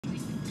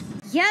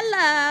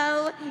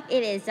Hello,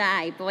 it is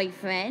I,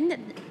 boyfriend,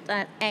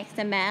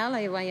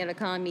 XML, or what you're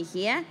calling me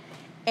here,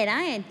 and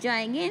I am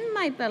joining in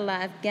my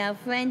beloved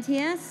girlfriend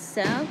here,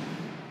 so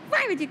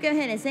why would you go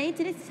ahead and say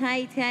to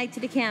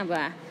the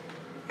camera,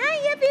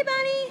 hi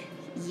everybody,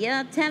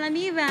 you're telling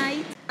me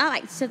right.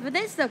 Alright, so for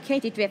this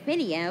located drift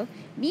video,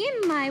 me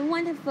and my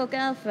wonderful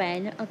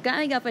girlfriend are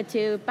going over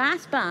to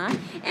Bass Bar,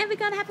 and we're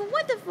gonna have a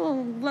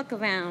wonderful look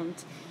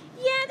around.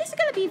 Yeah, this is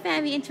gonna be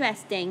very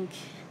interesting.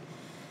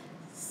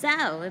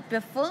 So,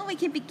 before we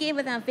can begin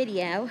with our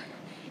video,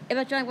 if you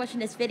enjoy watching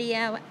this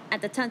video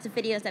and the tons of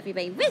videos that we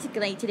made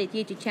recently to the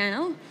YouTube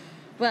channel,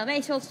 well,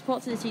 make sure to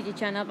support this YouTube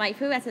channel by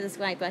through the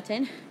subscribe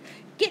button.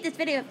 Give this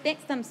video a big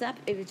thumbs up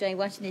if you enjoy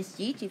watching this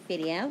YouTube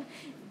video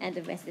and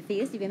the rest of the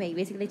videos we made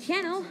recently to the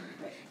channel.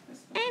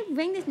 And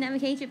ring this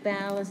notification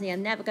bell so you're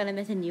never going to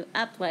miss a new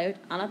upload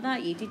on our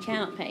YouTube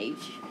channel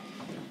page.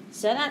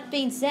 So that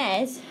being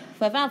said,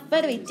 without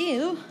further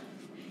ado,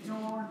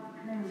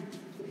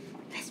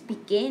 let's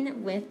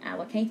begin with our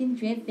locating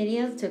drift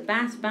video to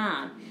Bass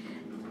Bar.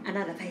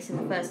 Another place for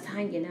the first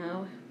time, you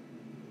know.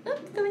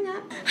 Oops, going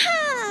up.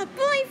 Ha!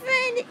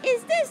 Boyfriend,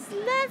 is this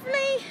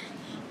lovely?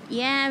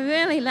 Yeah,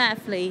 really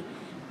lovely.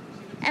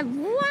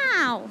 And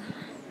wow!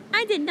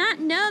 I did not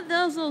know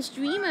those little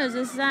streamers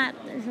is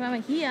over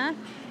here.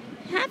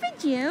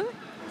 Haven't you?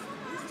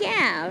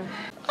 Yeah.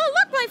 Oh,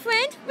 look, my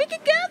friend, we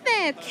can go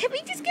there. Can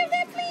we just go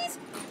there, please?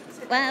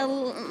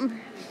 Well,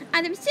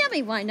 I'm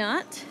silly, why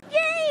not?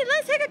 Yay,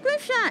 let's take a group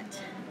shot.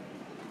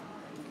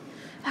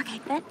 Okay,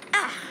 then.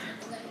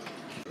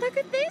 Look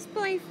at this,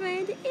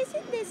 boyfriend.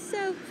 Isn't this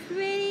so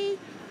pretty?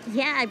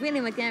 Yeah, I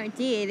really would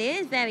guarantee it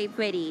is very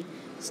pretty.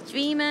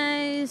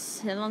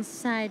 Streamers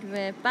alongside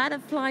with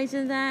butterflies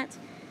and that.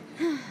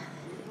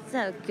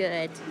 So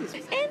good.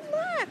 And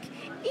look,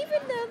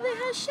 even though they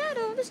have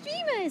shadow of the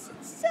streamers.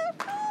 So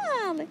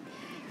cool.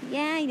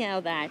 Yeah, I know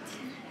that.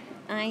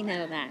 I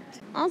know that.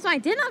 Also, I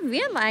did not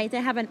realize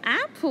they have an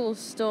Apple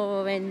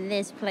store in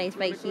this place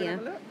right here.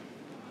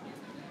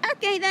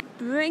 Okay, then.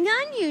 Bring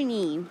on,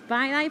 Uni.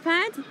 Buy an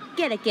iPad,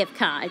 get a gift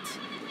card.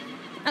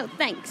 Oh,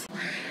 thanks. Wow,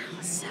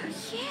 so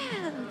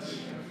huge.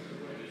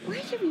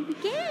 Where should we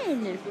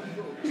begin?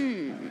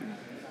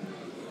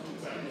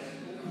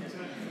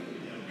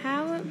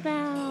 How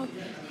about...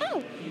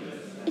 Oh,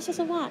 it's just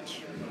a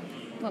watch.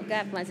 Well,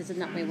 God bless, this is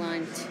not what we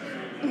want.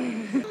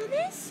 Oh,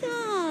 this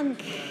song.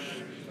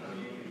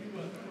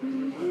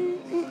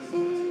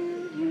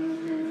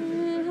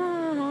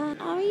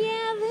 Oh,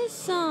 yeah, this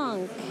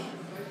song.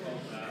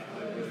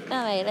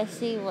 Alright, let's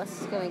see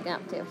what's going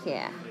up to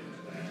here.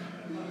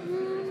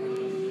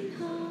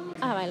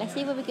 Alright, let's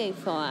see what we go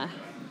for.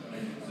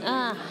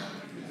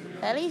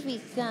 At least we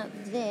got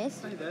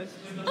this. Hi there.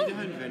 Are you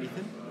home for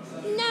anything?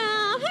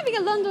 No, I'm having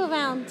a wander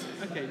around.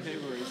 Okay,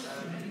 no worries.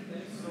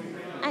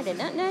 I did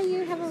not know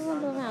you have a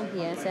wander around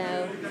here,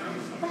 so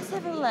let's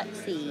have a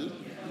look-see. You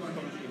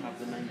have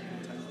the name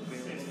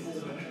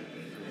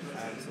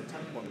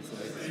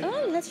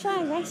Oh, let's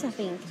try rice, I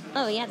think.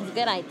 Oh, yeah, that's a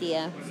good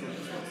idea.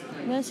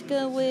 Let's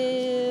go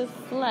with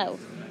flow.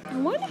 I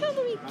wonder how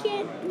do we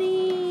get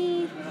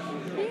the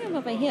thing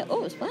over here?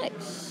 Oh, it's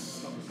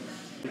wax.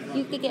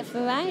 You could get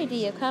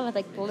variety of colors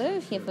like blue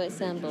here, for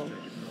example.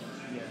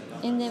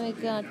 And then we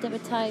got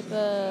different type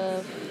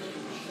of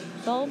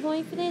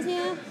ballpoint for this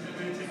here.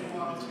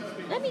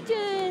 Let me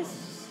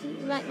just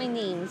write my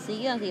name so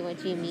you'll see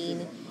what you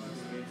mean.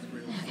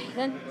 Okay,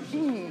 then.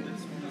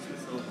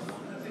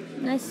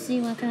 Let's see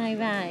what can I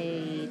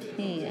write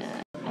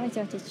here. I might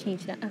have to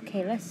change that.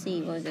 Okay, let's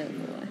see what we'll go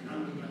for.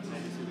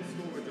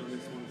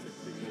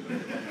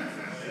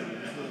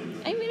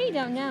 I really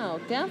don't know.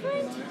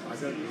 Girlfriend?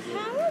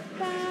 How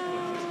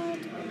about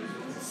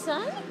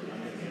son?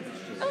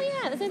 Oh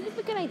yeah, that's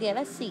a good idea.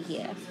 Let's see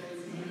here.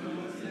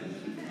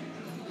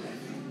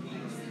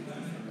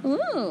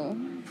 Ooh.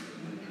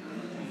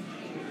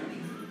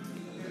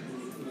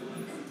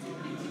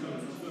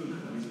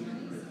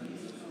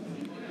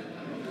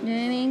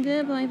 Doing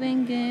good,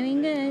 boyfriend.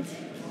 Doing good.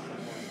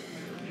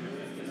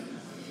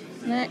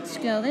 Let's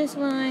go this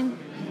one.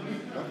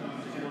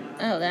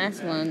 Oh, that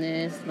one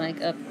is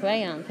like a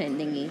crayon pen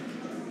thingy.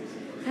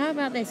 How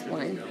about this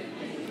one?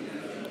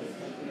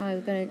 Oh,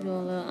 we're gonna do a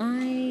little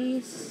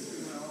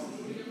ice.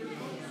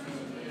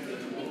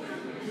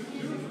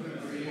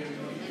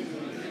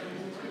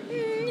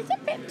 It's a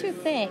bit too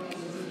thick.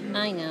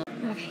 I know.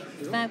 Okay,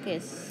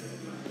 focus.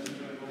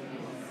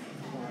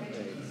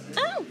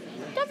 Oh,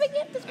 don't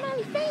forget the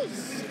smiley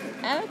face.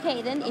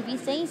 Okay, then, if you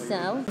say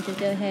so, just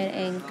go ahead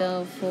and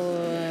go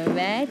for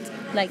red,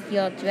 like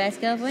your dress,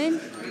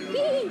 girlfriend.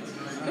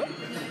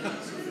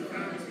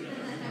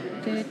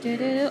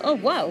 Oh,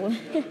 whoa.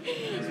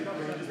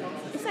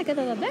 It's like a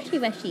little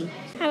rushy.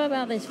 How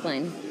about this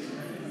one?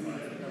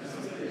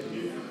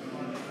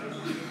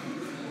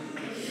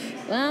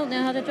 Well,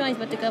 no other choice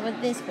but to go with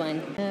this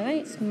one.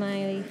 Alright,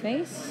 smiley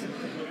face.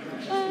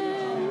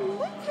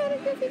 What kind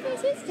of goofy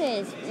face is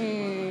this?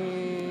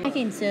 I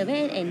can serve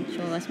it and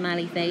show a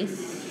smiley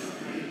face.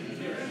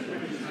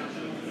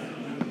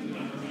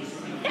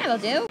 That'll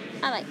do.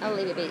 Alright, I'll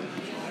leave it be.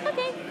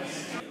 Okay.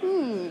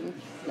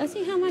 Let's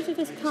see how much of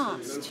this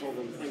cost.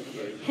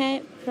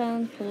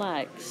 Headphone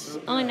plugs.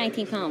 Only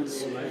 £19.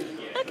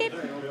 Okay.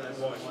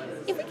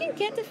 If we can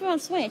get the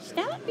front switch,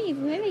 that would be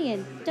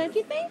brilliant, don't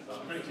you think?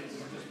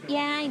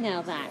 Yeah, I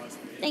know that.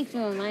 Thanks for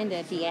the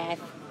reminder, DF.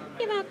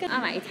 You're welcome.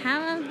 Alright,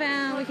 how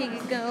about we can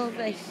go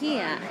over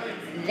here?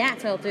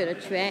 That'll do the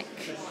trick.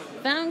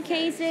 Phone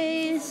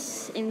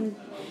cases and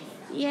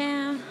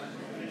yeah,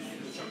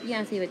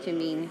 I see what you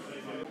mean.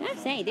 I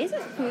say, this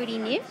is pretty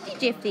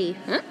nifty-jifty,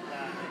 huh?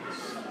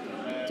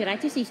 Did I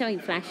just see something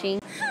flashing?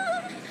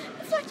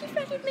 Flashy,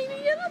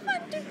 baby, yellow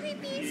thunder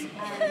creepies.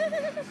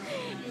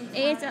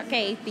 It's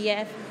okay,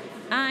 BF.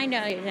 I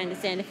know you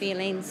understand the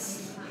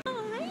feelings.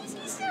 Oh,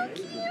 he's so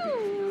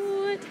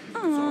cute.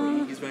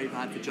 Sorry, he's very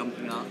bad for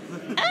jumping up.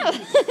 Oh,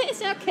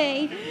 it's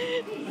okay.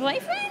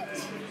 Boyfriend?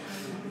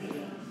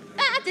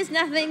 There's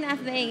nothing.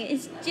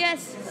 It's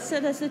just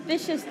sort of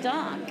suspicious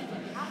dog.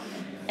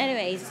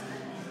 Anyways,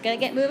 gonna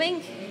get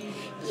moving?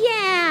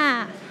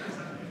 Yeah!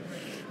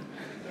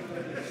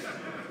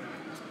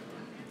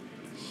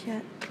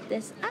 Shut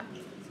this up.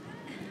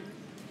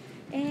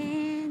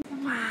 And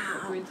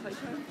wow,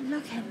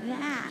 look at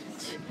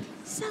that.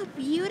 So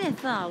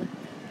beautiful.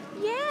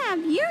 Yeah,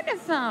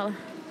 beautiful.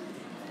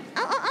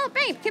 Oh,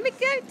 babe, can we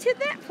go to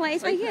that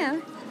place right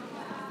here?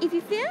 If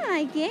you feel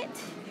like it.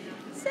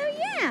 So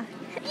yeah.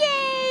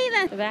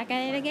 Yay! We're back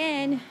at it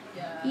again.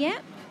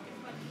 Yep.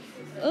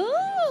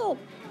 Ooh!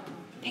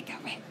 Pick a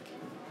Rick.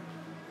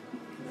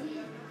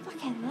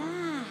 Look at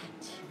that.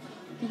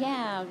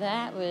 Yeah,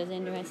 that was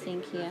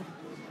interesting here.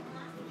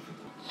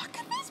 Look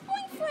at this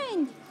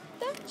boyfriend.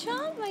 That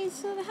charm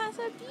bracelet has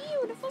a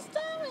beautiful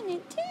star in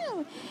it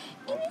too.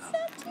 And it's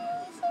so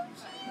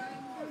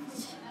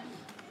cute.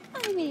 I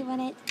really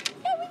want it.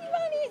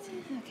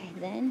 Okay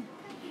then.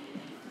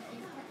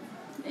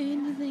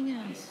 Anything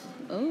else?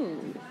 Oh,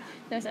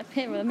 there's a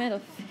pin with a metal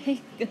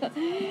finger.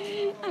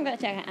 I'm gonna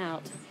check it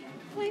out.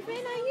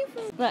 Boyfriend, are you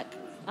from? Look,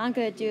 I'm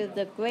gonna do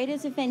the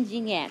greatest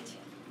avenging yet.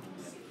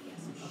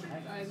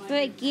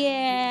 But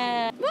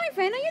yeah.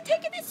 Boyfriend, are you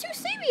taking this too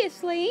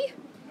seriously?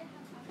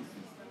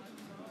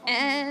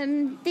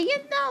 Do you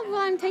know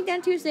why I'm taking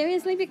that too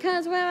seriously?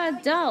 Because we're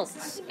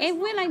adults.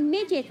 And we're like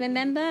midgets,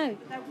 remember?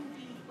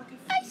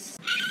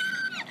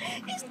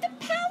 It's the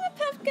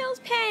Powerpuff Girls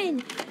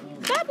pen.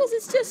 Bubbles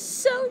is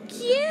just so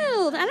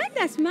cute. I like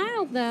that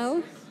smile,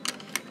 though.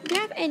 Do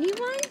you have any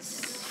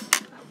ones?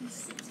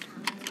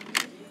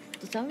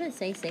 Did someone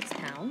say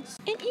 £6?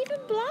 And even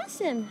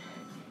Blossom.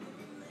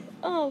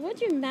 Oh, what'd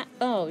you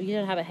oh, you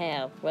don't have a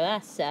hair. Well,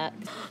 that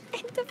sucks.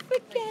 And don't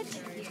forget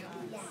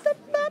the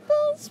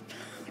Bubbles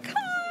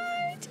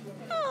card.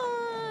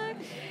 Oh.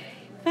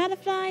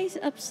 Butterflies,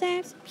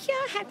 obsessed,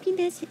 pure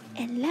happiness,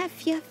 and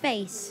love your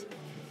face.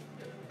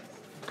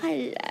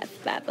 I love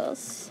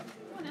Bubbles.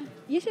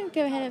 You should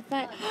go ahead and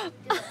fight.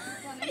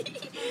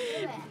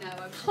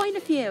 Point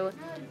of view.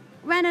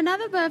 When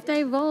another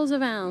birthday rolls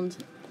around.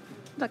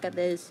 Look at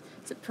this.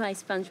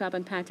 Surprise SpongeBob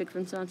and Patrick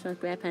from SpongeBob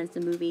SquarePants the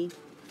movie.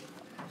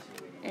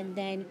 And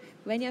then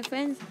when your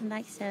friends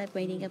like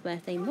celebrating a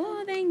birthday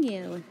more than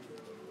you.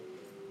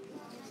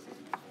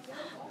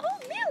 Oh,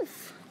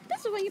 MILF!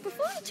 That's the one you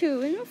performed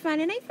to in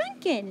Friday Night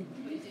Funkin'.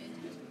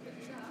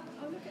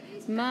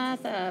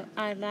 Martha,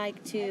 I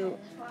like to...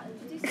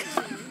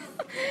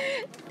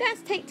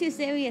 That's take too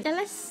serious. Now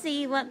let's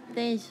see what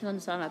this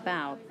one's all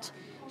about.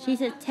 She's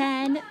a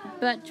 10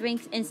 but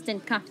drinks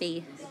instant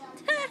coffee.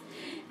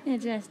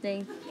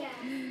 Interesting.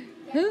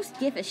 Who's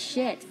give a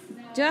shit?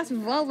 Just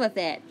roll with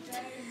it.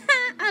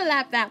 I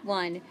love that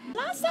one.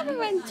 Last time I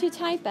went to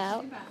type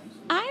out,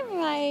 I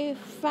write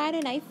Friday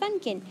Night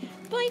Funkin'.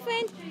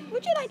 Boyfriend,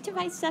 would you like to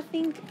write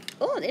something?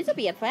 Oh, this will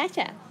be a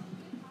pleasure.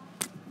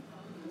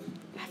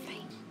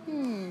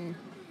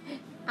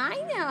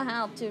 I know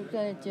how to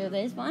do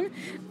this one.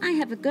 I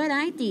have a good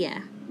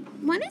idea.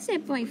 What is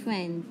it,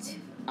 boyfriend?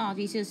 Oh,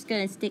 he's just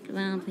gonna stick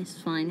around. It's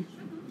fine.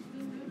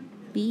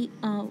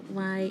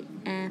 BOYFRIND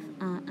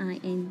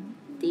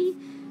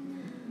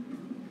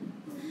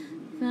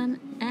from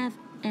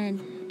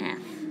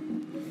FNF.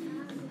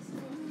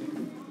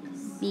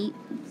 Beep.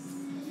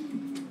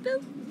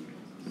 Boop.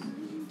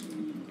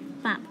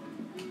 Bop.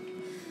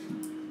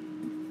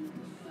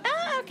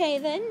 Ah, okay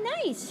then.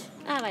 Nice.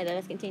 Alright,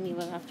 let's continue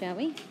off, shall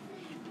we?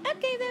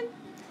 Okay then,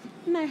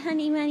 my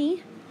honey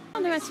bunny.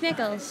 Oh, there are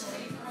Snickles.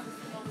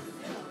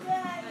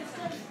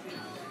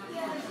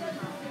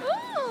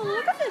 Oh,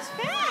 look at this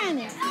fan.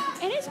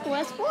 And it's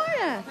glass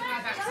water.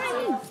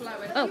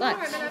 Oh, look.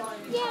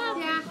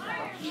 Yeah.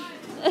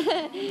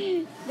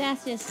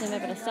 That's just the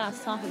member that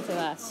starts talking to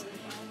us.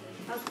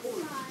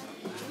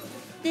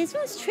 This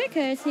one's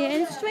triggers here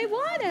and it's straight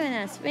water in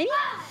us. Ready?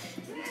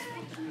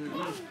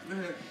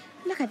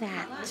 Look at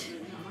that.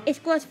 It's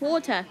glass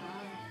water.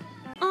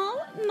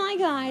 Oh my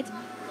god,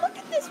 look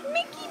at this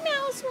Mickey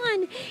Mouse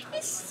one.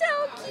 It's so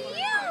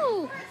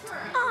cute.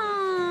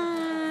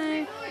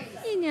 Aww.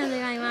 You know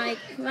that I like,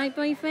 right,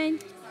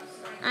 boyfriend?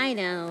 I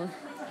know.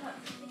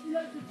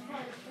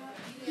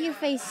 You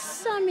face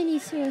so many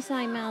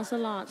suicide mails a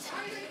lot,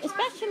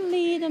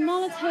 especially the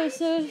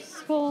Molotov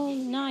school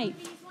night.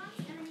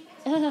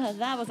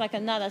 That was like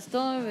another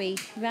story,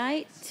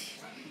 right?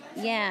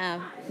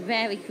 Yeah,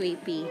 very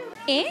creepy.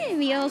 And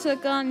we also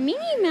got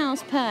Minnie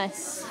Mouse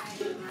purse.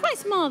 Quite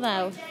small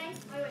though.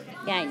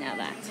 Yeah, I know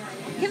that.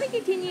 Can we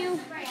continue?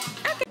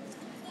 Okay.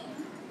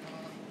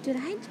 Did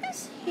I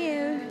just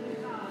hear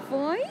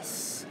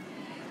voice?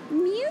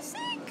 Music?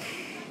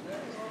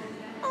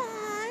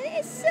 Oh,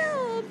 it's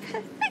so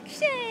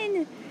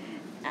perfection.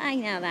 I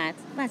know that.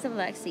 Let's have a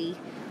look, see.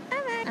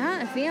 Alright. I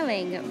have a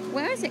feeling.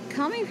 Where is it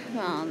coming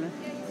from?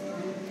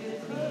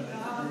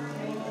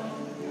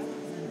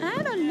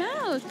 I don't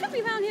know. It could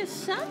be around here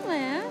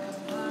somewhere.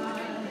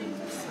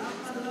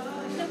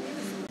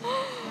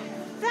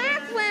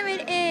 That's where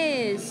it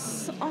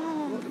is.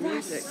 Oh,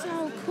 that's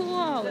so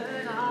cool.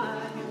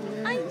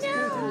 I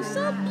know.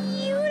 So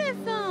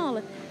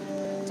beautiful.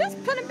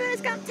 Just put a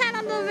Britain's Got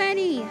Talent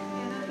already.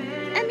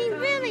 I mean,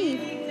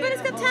 really.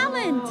 Britain's Got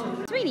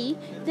Talent. Sweetie,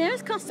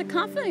 there's Costa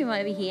Coffee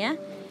over here.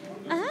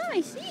 Oh,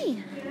 I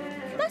see.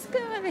 Let's go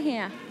over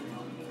here.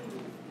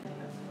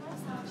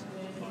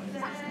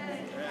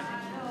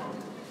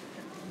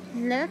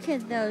 Look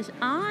at those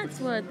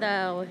artwork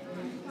though.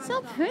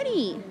 So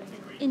pretty.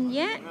 And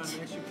yet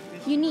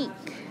unique.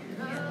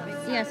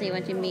 See, I see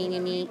what you mean,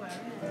 unique.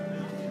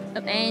 Oh,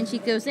 and she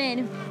goes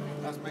in.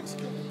 That's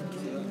Mexican.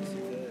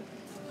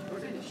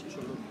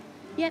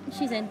 Yep,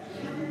 she's in.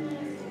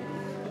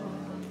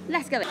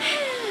 Let's go.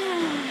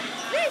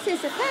 This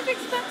is the perfect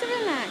spot to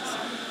relax,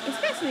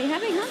 especially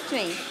having hot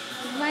drink.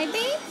 Right,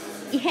 babe?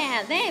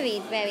 Yeah, very,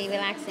 very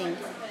relaxing.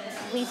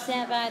 We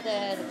sat by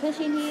the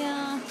cushion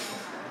here,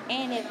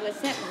 and it was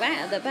set right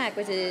at the back,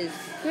 which is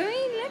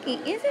pretty lucky,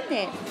 isn't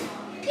it?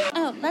 Yeah.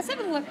 Oh, let's have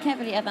a look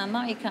carefully at our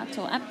Mario Kart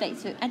Tour update.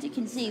 So, as you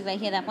can see right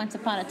here, that once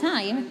upon a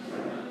time,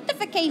 the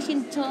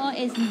vacation tour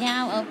is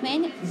now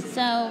open.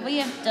 So, we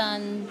have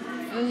done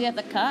 3 of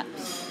the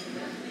cups.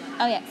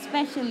 Oh yeah,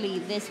 especially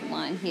this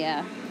one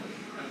here.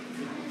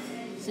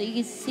 So you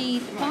can see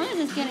the bonus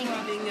is getting...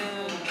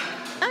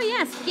 Oh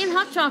yes, give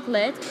hot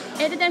chocolate.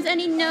 If there's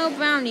no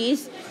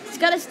brownies, it's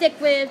gotta stick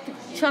with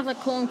chocolate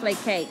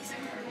cornflake cakes.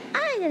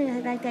 I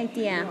really like that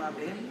idea.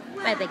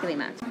 I thank you very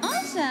much.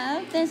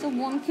 Also, there's a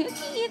warm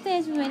cookie if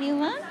there's really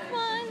one.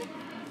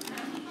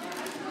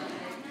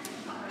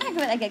 I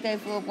feel like I go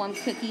for a warm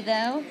cookie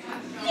though.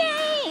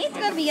 Yay! It's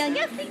gonna be a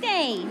yucky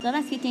day! So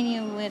let's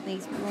continue with the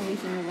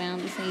exploration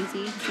around the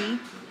city. See?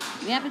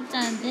 We haven't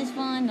done this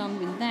one, done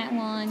with that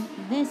one,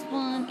 this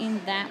one,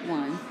 and that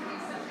one.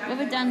 We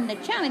haven't done the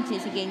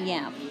challenges again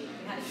yet.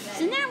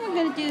 So now what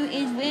we're gonna do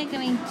is we're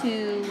going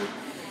to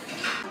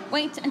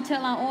wait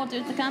until our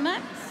orders to come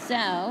up.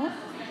 So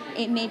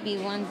it may be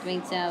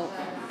wondering, so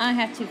I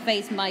have to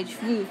face my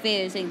true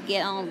fears and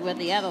get on with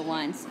the other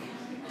ones.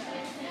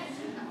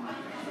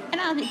 And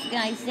I'll let you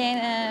guys say,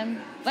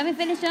 when we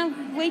finish up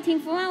waiting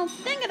for our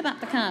thing about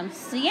to come.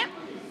 So, yeah,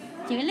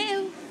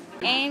 toodaloo.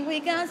 And we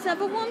got some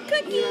warm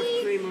cookie.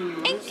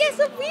 And guess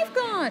what we've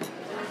got?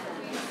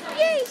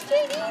 Yay,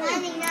 straight in.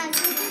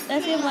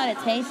 Let's see what it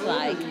tastes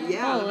like.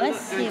 Oh, let's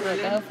see what we'll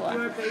go for.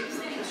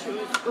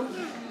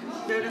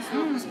 No, that's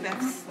not Miss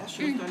Beth's. That's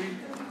yours, darling.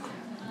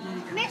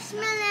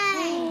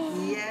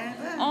 Marshmallow.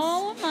 Yeah.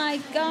 Oh, my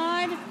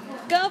God.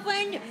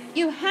 Girlfriend,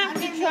 you have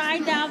to try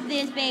out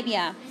this baby.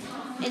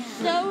 It's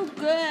so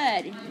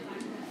good.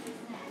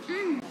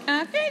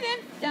 Okay then,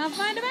 don't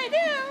mind if I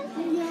do.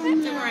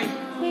 Don't worry.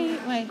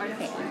 Wait.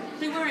 Okay.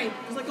 Don't worry,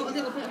 because I got a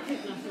little bit of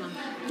thickness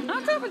now.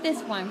 I'll go with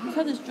this one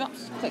because it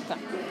drops quicker.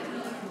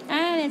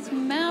 And it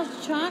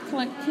smells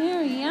chocolate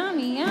too.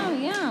 Yummy,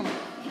 yum, yum.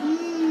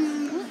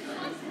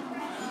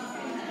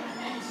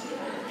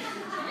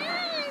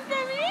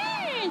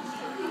 Delicious.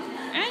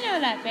 I know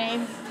that,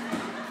 babe.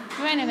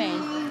 So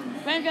anyways,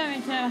 we're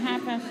going to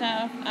have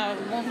ourselves a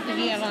warm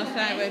cookie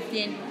alongside with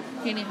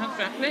Jenny hot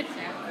chocolate.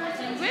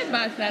 With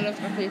marshmallows,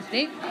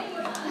 obviously.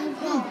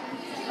 Oh,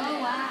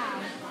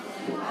 wow.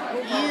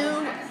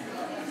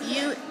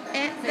 You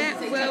ate that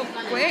real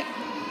quick.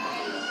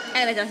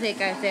 And I just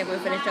think I said we'll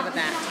finish up with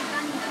that.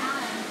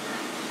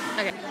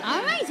 Okay.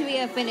 Alright, so we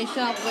have finished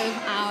up with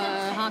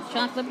our hot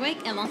chocolate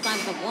break alongside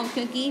with a warm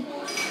cookie.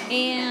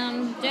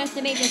 And just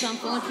to make this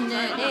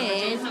unfortunate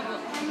is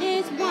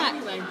what?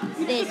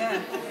 This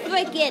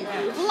freaking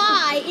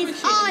fly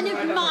is on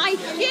my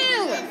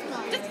shoe!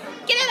 Just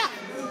get it up!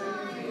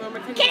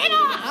 Get it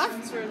off!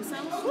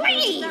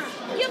 Please!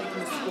 You're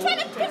trying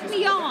to piss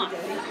me off!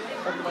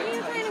 Are you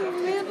trying to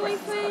real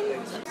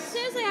boyfriend?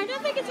 Seriously, I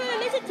don't think it's going to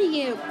listen to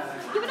you.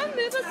 You want to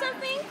move or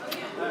something?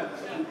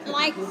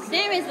 Like,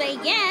 seriously,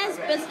 yes,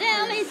 but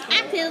still, it's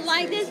acting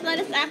like this. Let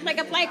us act like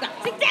a playground.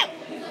 Sit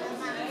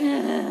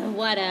down!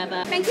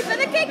 Whatever. Thank you for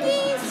the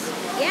cookies!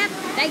 Yep,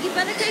 thank you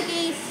for the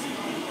cookies.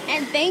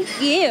 And thank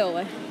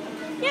you.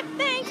 Yep,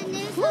 thanks. And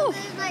there's Whew.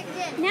 something like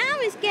this. Now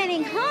it's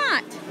getting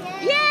hot.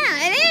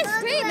 Yeah, it is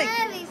screaming.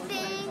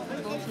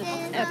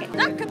 Okay,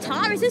 that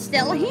Kataris is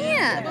still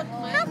here.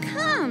 How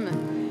come?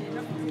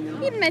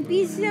 He might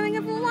be showing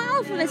up a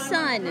while for the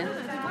sun.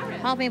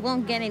 Hope it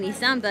won't get any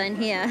sunburn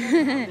here.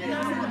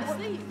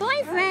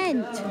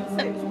 Boyfriend!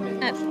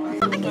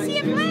 Oh, I can see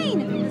a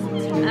plane!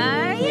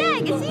 Oh yeah,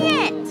 I can see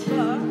it!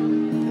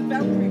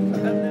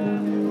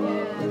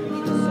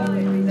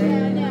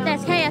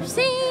 That's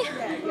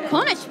KFC!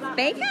 Cornish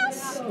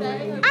Bakehouse?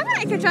 I'd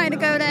like to try to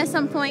go there at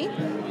some point.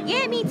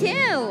 Yeah, me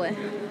too!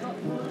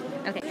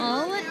 Okay.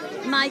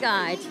 Oh my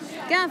god.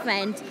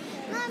 Girlfriend,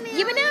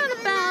 you know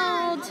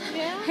about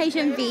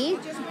HMV,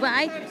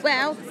 right?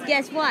 Well,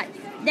 guess what?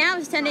 Now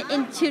it's turned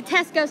into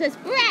Tesco's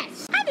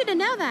Express. I didn't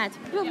know that.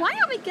 But why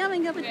are we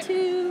going over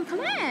to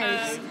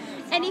Claire's?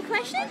 Any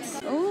questions?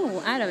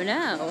 Oh, I don't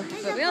know.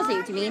 But we'll see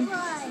what you mean.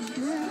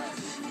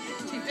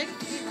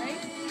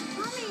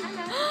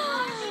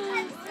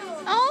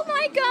 Oh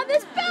my god,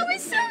 this bow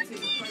is so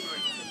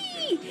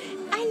cute!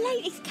 I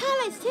like its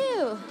colors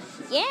too.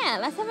 Yeah,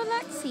 let's have a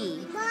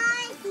look-see.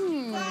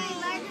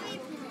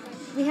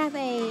 We have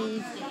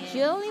a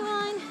jewelry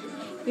one.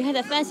 We have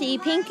a fancy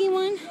pinky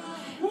one.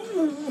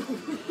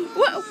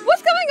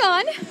 What's going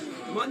on?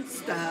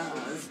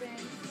 Monsters.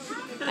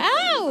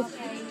 Oh!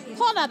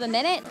 Hold up a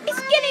minute. It's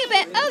getting a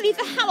bit early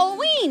for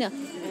Halloween.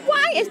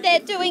 Why is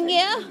that doing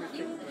here?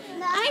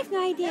 I have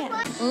no idea.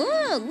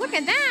 Ooh, look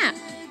at that.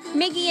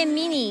 Mickey and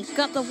Minnie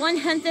got the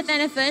 100th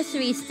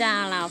anniversary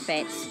style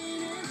outfits.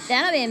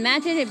 That'll be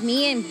imagine if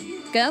me and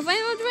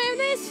girlfriend would wear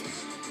this.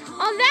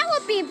 Oh, that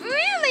would be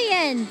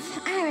brilliant.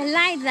 I would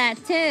like that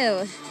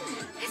too.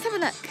 Let's have a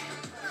look.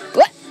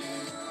 What?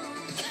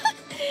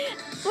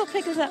 What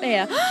pickles up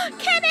here?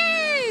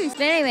 Canoes!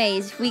 But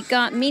anyways, we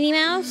got Minnie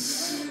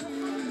Mouse,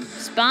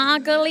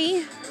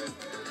 Sparkly,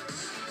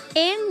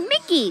 and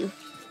Mickey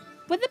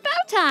with a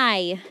bow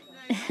tie.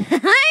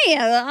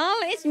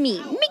 Hi, it's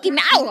me, Mickey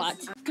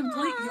Mouse.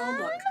 Complete your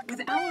look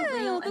with our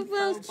real the and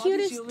world's faux body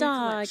cutest jewelry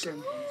dog.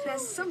 collection.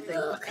 There's something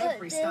for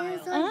every style.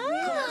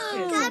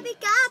 Oh.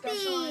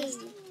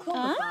 Specialized,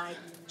 qualified,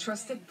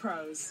 trusted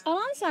pros.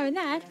 Oh, I'm sorry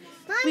that.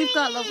 We've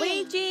got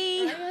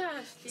Luigi,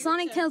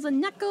 Sonic Tails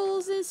and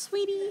Knuckles as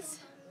sweeties.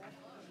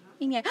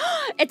 And yeah,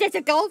 is this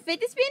a gold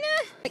fidget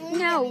spinner?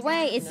 No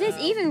way, is this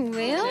even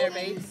real? It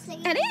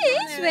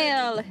is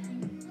real.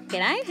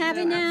 Can I have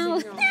it now?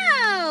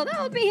 No, that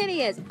would be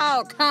hideous.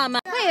 Oh, come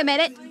on. Wait a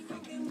minute.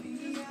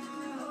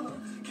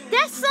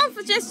 That's song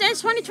for Just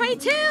Dance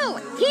 2022.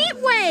 Heat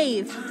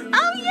Wave.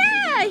 Oh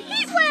yeah,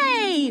 Heat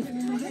Wave.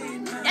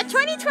 A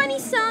 2020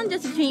 song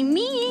just between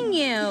me and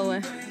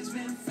you.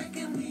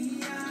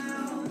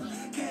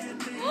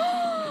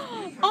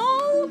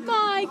 Oh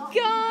my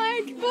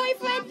god,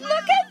 boyfriend,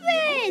 look at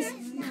this.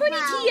 Pretty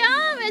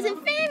tiaras and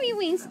fairy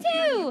wings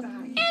too.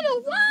 And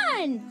a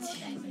wand.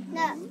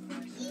 No.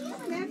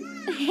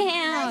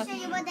 Yeah. I'll show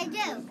you what they do.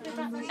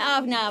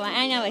 Oh no,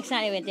 I know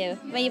exactly what to do.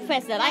 When you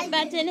press the like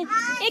button,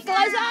 it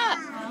glows up.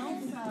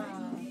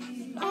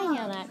 I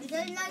know that.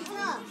 They light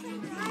up.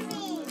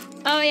 Mommy.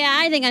 Oh yeah,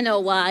 I think I know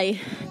why.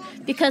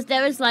 Because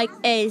there is like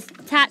a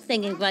tap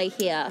thing right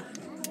here.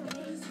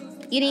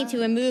 You need to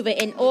remove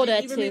it in order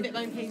You remove to. it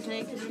then,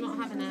 Kingsley, because you're not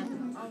having it.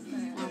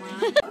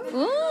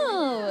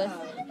 Ooh,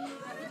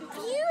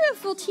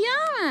 beautiful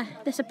tiara.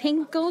 There's a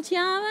pink gold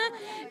tiara.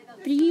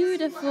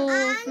 Beautiful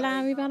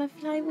flowery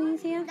butterfly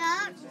wings here.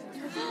 No.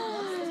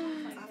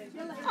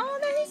 Oh,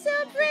 that is so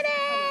pretty.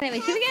 Anyway,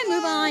 should we get a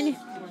move on?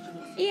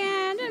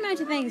 Yeah, I don't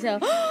imagine think so.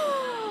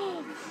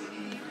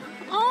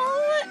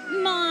 Oh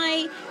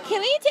my!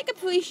 Can we take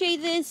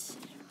appreciate this?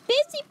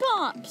 Busy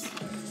Pops.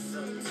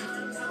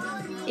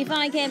 If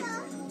I can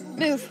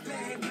move.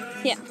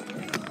 Yeah.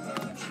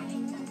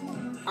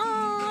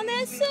 Oh,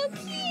 that's so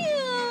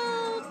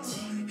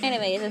cute.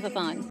 Anyway, this is for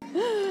fun.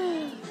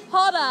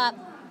 Hold up.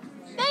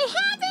 They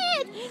have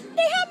it!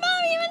 They have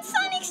Mario and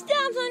Sonic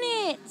stamps on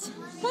it!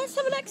 Let's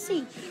have a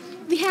look-see.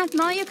 We have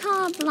Mario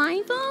Kart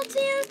blindfolds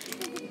here.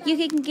 You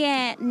can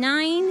get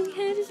 9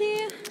 characters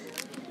here.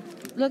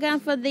 Look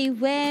out for the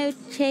Rare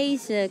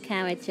Chaser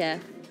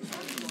character.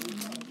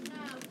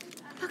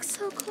 Looks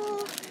so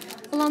cool.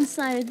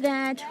 Alongside of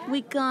that,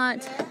 we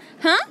got...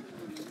 Huh?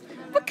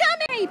 We're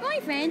coming! Hey,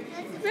 boyfriend,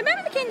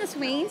 remember the Kinder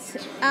Sweets?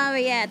 Oh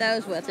yeah,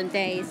 those were some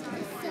days.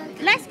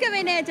 Let's go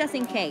in there just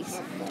in case.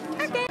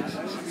 Okay.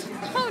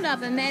 Hold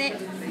up a minute.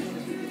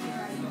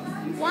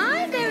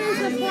 Why there is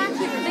a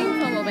plastic thing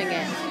following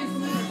it?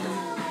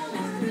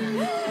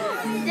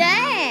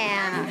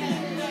 Damn!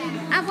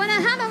 I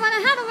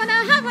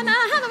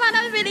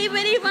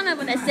really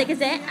wanna stick it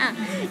there.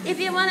 If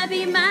you wanna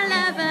be my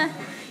lover,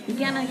 you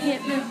gotta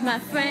get with my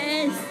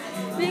friends.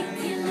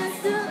 Making us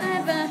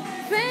forever.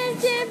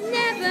 Friendship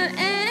never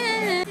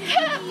ends.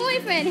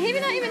 Boyfriend, have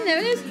you not even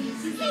noticed?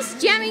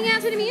 He's jamming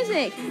out to the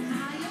music.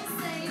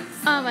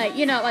 Oh wait,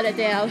 you know what to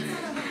do.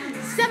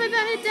 Something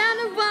about it down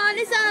the one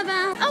it's all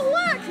about. Oh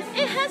look,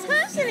 it has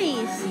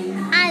Hercules.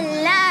 I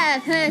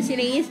love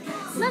Hercules.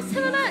 Let's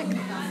have a look.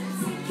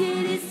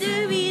 It is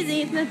too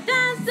easy, but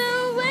that's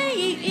the way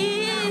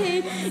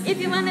it is. If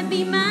you wanna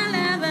be my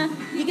lover,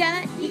 you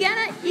gotta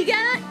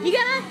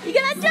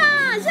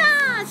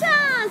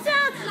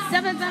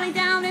stop it belly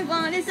down and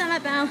what it's all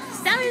about.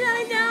 Stop it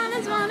belly down,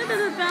 that's what it's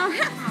all about.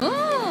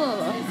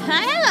 Oh,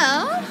 hello.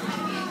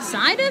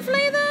 cider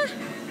flavor?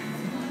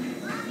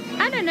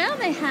 I don't know,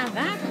 they have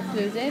that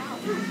exclusive.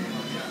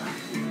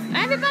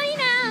 Everybody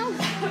now,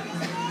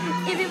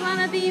 if you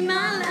wanna be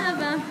my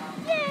lover,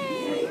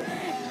 yay!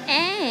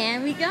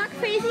 And we got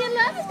Crazy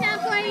Lovers now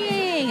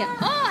playing.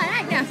 Oh,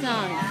 I like that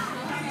song.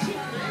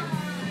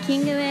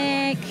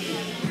 Kingarek,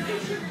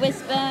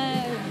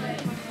 Whisper.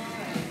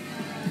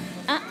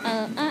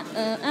 Oh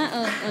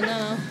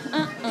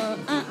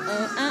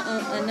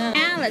no.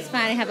 Now let's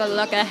finally have a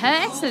look at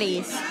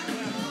Hershey's.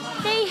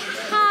 They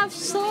have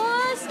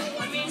sauce,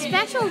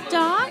 special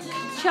dark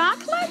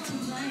chocolate.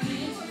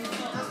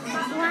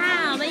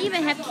 Wow, they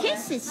even have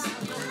kisses.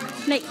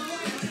 Like,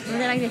 would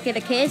they like to get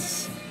a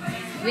kiss?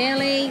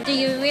 Really? Do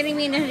you really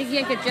mean to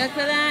make a joke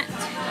for that?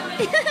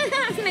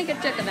 Let's make a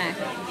joke of that.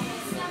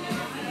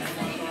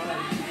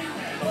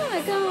 Oh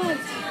my god.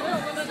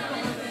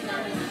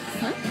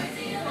 Huh?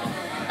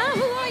 Oh,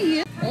 who are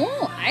you?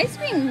 Oh, ice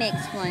cream mix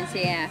ones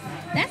here.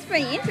 That's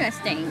pretty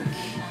interesting.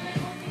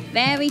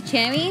 Berry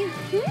cherry.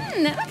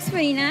 That looks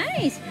pretty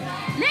nice.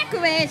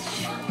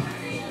 Licorice.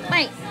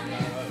 Wait,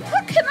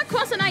 who came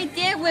across an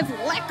idea with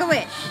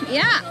licorice?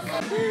 Yuck.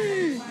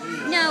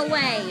 No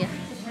way.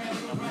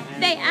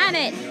 They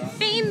added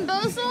bean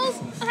boozles.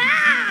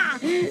 Ah!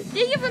 Do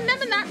you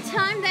remember that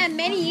time that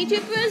many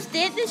YouTubers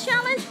did this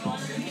challenge?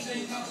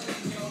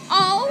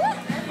 Oh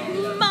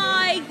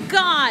my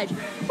god.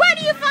 Where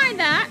do you find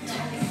that?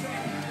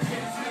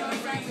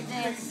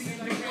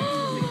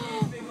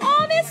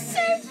 Oh, they're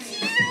so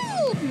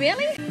cute!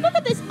 Really? Look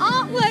at this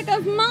artwork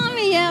of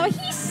Mario.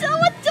 He's so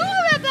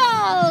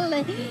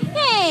adorable!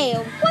 Hey,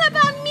 what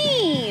about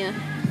me?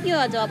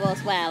 You're adorable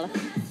as well.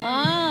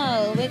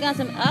 Oh, we got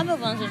some other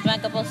ones with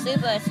drinkable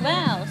super as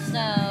well.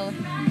 So,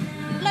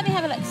 let me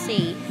have a look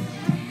see.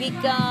 We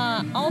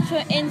got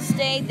Ultra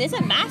Instate. There's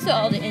a Master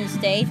Ultra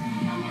Instate.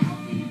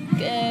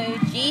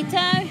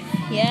 Gogeta,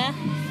 yeah.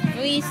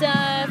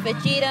 Frieza,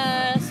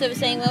 Vegeta, Super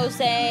Saiyan Rose.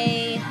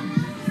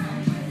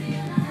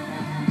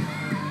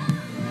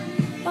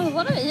 Oh,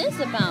 what is this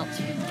about?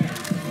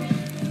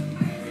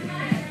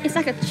 It's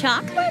like a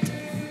chocolate?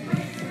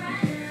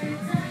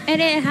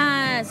 And it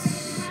has,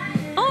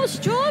 oh,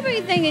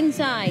 strawberry thing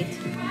inside.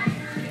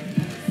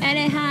 And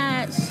it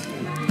has,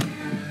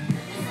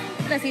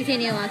 let's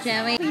continue on,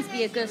 shall we? Please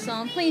be a good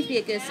song, please be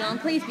a good song,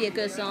 please be a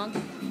good song.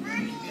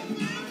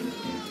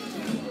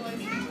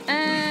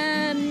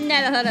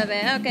 Never heard of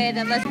it. Okay,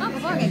 then let's, oh,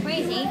 before I get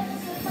crazy.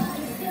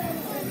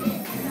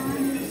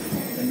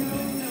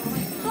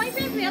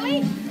 Boyfriend,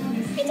 really?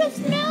 It does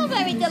smell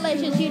very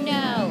delicious, you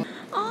know.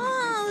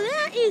 Oh,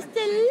 that is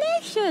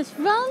delicious.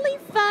 Rolly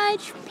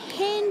fudge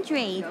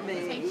pastry.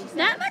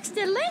 That looks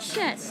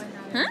delicious.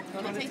 Huh?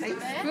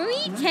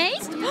 Free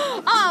taste?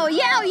 Oh,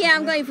 yeah,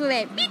 I'm going for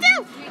it. Me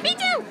too, me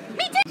too,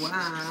 me too.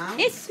 Wow.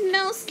 It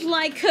smells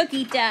like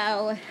cookie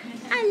dough.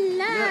 I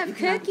love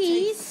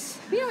cookies.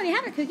 We already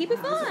had a cookie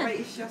before.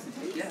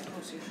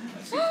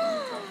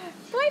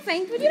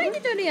 Boyfriend, would you like to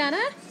do the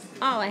other?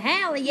 Oh,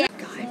 hell yeah.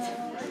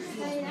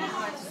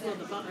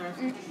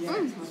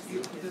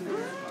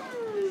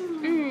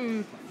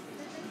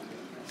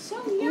 So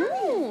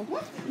yummy.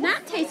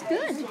 That tastes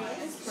good.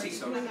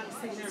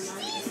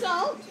 Sea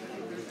salt?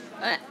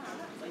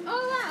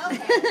 Oh, wow.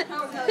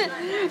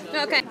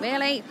 Okay.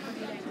 Really?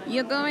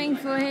 You're going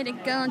for it to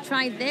go and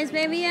try this,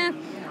 baby?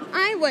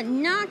 I would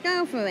not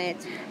go for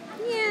it.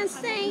 Yeah,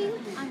 same.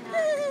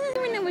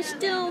 Even though we're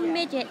still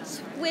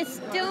midgets, we're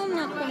still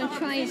not going to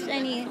try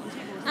any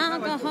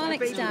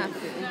alcoholic stuff.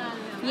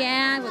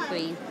 Yeah, I would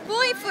agree.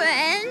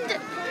 Boyfriend,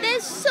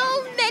 there's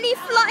so many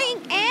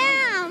flying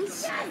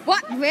ants.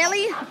 What,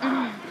 really?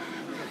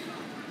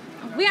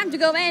 We have to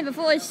go in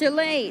before it's too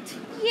late.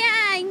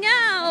 Yeah, I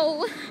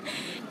know.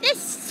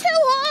 It's too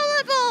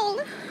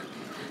horrible.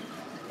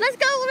 Let's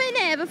go in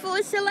there before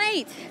it's too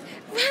late.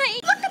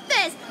 Right, look at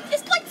this.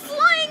 It's like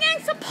flying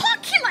ants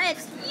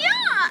apocalypse.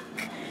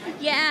 Yuck.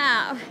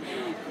 Yeah,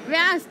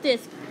 that's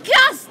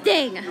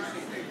disgusting. Hurry,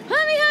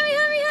 hurry,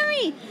 hurry,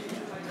 hurry.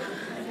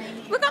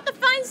 We got to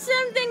find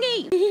something to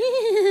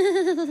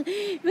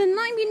eat.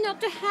 Remind me not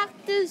to have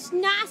this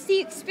nasty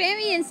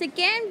experience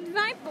again,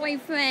 right,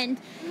 boyfriend?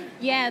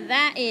 Yeah,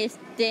 that is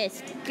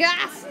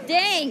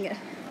disgusting.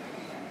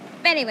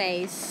 But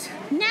anyways,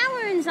 now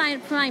we're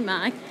inside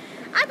Primark.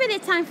 I bet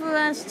it's time for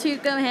us to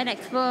go ahead and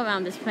explore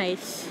around this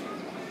place.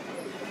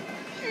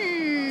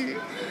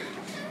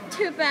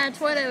 Too bad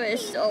Twitter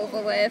is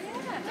over with.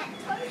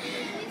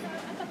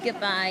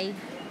 Goodbye,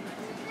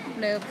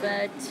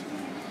 Bluebird.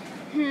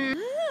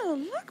 Oh,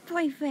 look,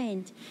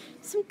 boyfriend.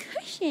 Some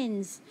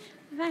cushions.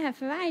 I have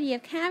a variety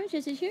of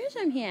characters to choose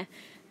from here.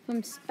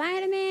 From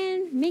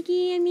Spider-Man,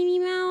 Mickey and Minnie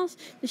Mouse,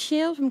 the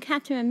shield from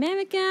Captain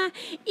America,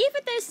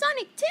 even there's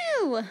Sonic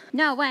too.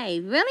 No way,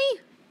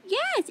 really?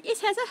 Yes, it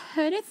has a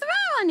hooded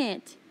throw on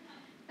it.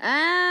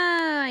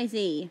 Oh, I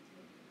see.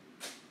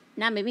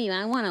 Now maybe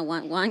I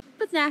want one.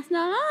 But that's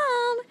not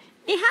all.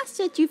 It has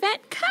the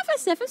Duvet cover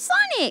set from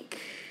Sonic.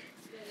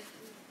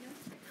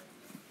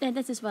 And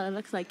this is what it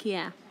looks like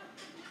here.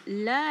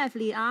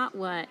 Lovely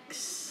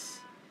artworks.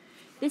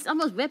 This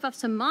almost rip off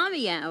some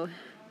Mario.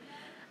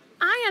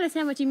 I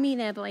understand what you mean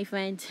there,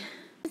 boyfriend.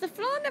 The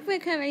floor that we're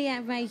currently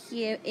at right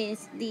here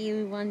is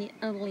the one,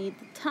 only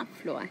the top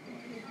floor.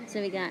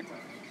 So we got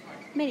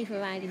many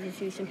varieties of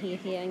shoes from here,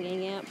 and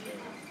getting up.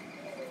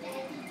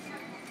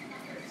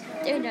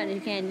 Turn down if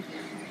you can.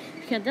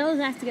 Because those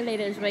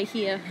escalators right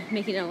here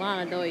making a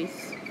lot of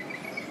noise.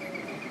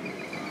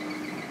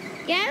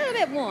 Get a little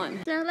bit warm.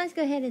 So let's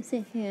go ahead and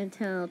sit here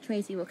until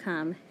Tracy will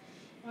come.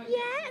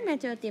 Yeah, and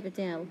that's our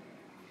Dipperdale.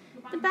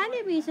 The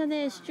batteries are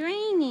there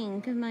straining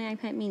because my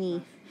iPad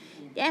mini.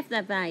 That's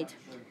not right.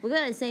 We're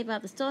gonna say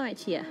about the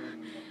storage here.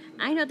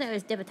 I know there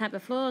is different type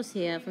of floors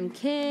here, from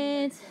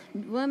kids,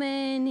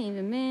 women,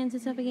 even men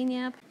and stuff again,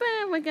 yep.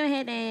 But we'll go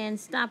ahead and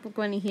stop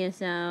recording here,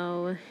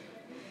 so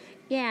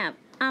yeah,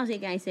 I'll see you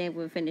guys there.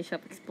 We'll finish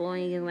up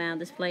exploring around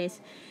this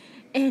place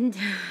and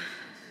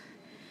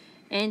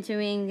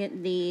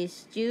entering the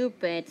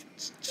stupid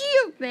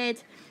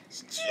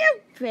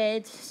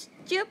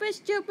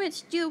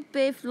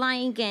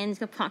flying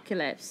against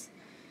apocalypse.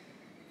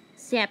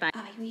 Yeah, bye.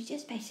 Oh, we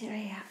just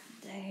basically have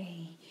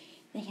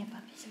the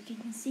hip-hop, so you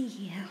can see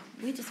here.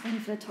 We're just waiting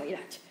for the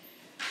toilet.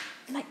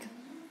 Like,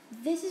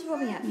 this is where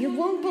we're at. You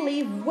won't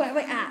believe where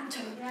we're at.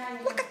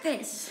 Look at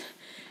this.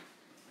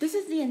 This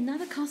is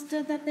another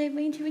coaster that they're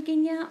going to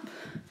begin up.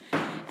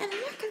 And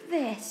look at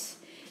this.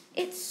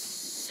 It's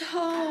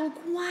so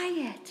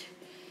quiet.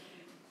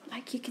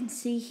 Like you can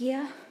see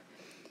here.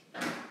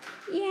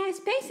 Yeah, it's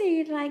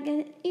basically like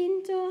an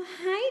indoor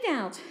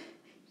hideout.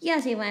 You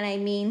see what I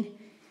mean?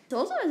 It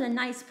also is a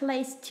nice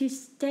place to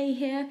stay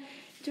here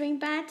during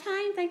bad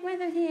times, like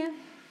weather here.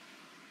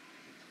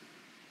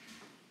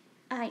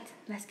 Alright,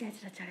 let's get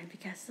to the toilet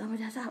because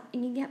someone is out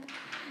and yep,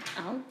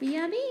 I'll be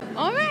on me.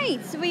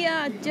 Alright, so we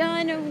are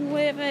done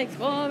with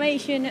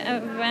exploration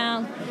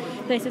around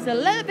places a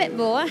little bit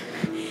more.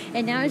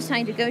 And now it's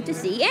time to go to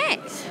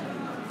CX.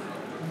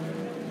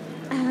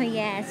 Oh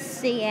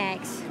yes,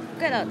 CX.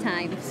 Good old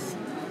times.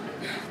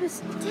 But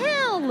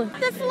still,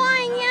 the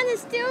flying ant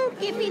is still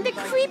giving the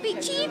creepy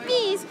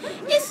cheepies.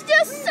 It's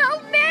just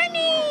so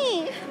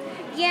many.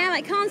 Yeah,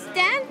 I can't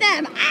stand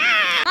them.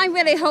 Ah! I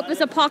really hope this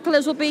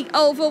apocalypse will be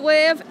over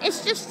with.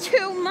 It's just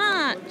too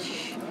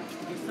much.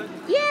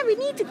 Yeah, we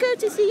need to go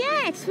to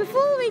CX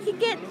before we can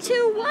get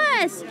too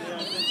worse.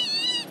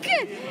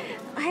 Eek!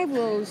 I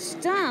will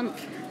stomp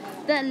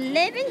the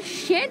living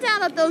shit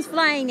out of those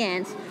flying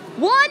ants,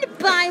 one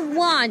by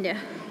one. Yeah,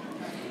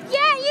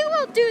 you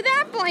will do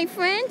that,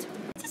 boyfriend.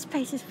 This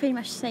place is pretty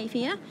much safe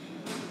here.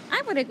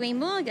 I would agree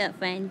more,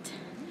 girlfriend.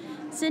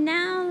 So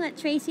now that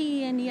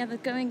Tracy and the others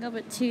going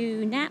over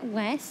to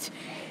NatWest,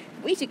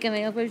 we should go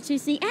over to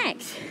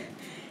CX.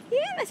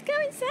 Yeah, let's go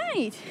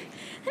inside.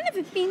 I've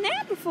never been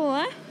there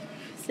before.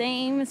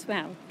 Same as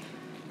well.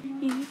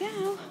 Here we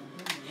go.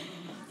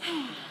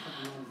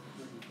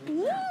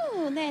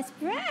 Ooh, there's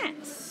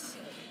Bratz.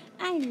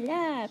 I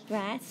love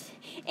Bratz.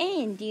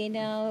 And do you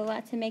know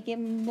what to make it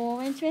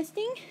more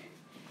interesting?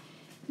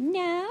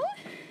 No?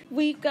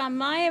 We've got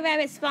Mario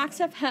Rabbit Sparks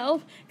of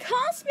Hope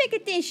Cosmic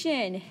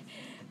Edition.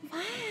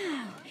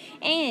 Wow.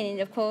 And,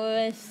 of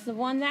course, the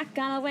one that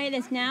got away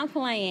that's now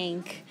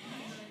playing.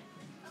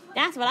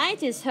 That's what I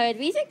just heard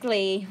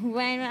recently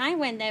when I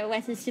went there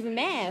with the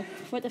Superman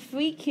for the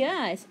free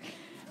cures.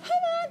 Who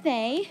are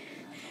they?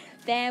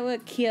 There were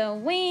Cure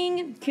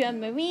Wing, Cure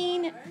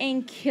Marine,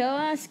 and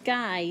Cure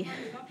Sky.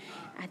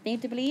 I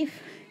think to believe.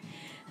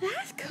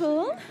 That's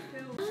cool.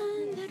 The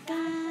one that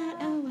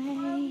got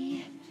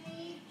away.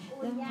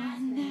 The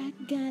one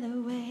that got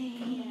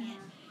away.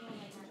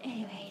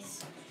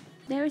 Anyways,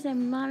 there's a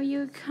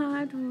Mario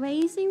Kart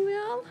racing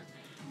wheel,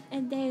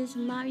 and there's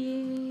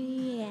Mario.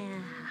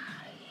 Yeah,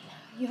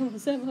 you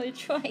almost said my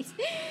choice.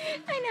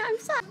 I know, I'm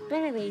sorry. But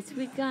anyways,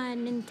 we got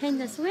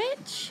Nintendo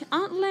Switch,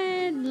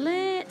 Outlet,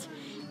 Lit,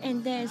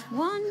 and there's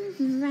one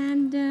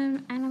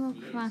random Animal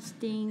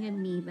Crossing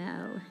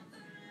amiibo.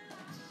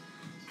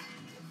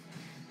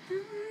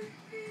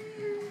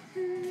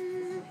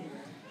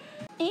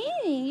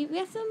 Hey, we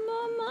got some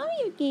more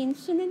Mario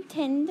games for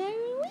Nintendo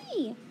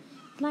Wii.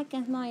 Like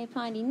Mario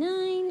Party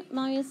 9,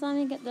 Mario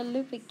Sonic at the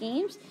Olympic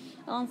Games,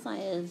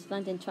 alongside is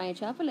London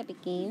Tri-Trap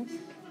Olympic Games.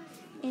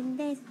 And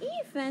there's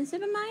even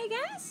Super Mario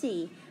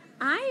Galaxy.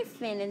 I've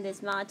been in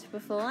this mod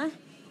before.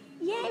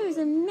 Yeah, it was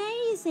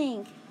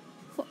amazing.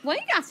 What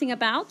are you asking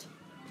about?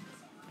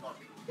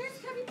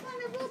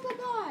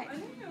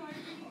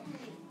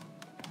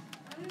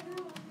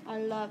 I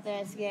love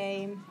this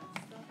game.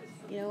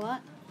 You know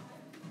what?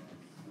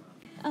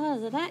 Oh,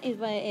 so that is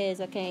what it is,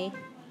 okay.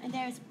 And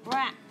there's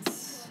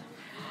Bratz.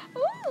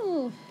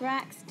 Ooh,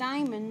 Bratz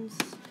Diamonds.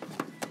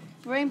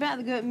 Bring back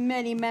the good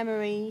many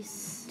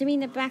memories. Do you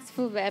mean the Bratz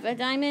Forever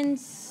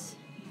Diamonds?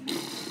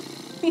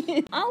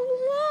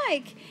 Oh,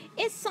 look!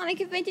 It's Sonic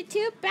Adventure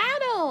 2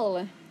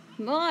 Battle!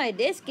 Boy,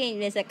 this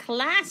game is a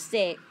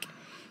classic.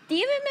 Do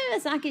you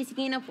remember Saki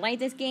Sakino played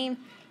this game?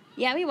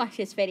 Yeah, we watched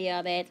this video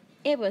of it.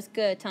 It was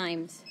good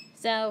times.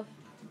 So,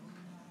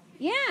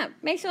 yeah,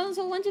 make sure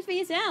also watch it for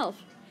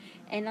yourself.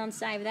 And on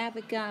side of that,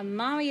 we got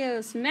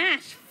Mario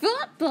Smash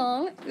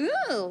Football.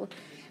 Ooh,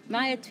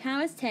 Mario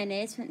Towers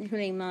Tennis,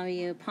 including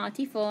Mario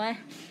Party 4,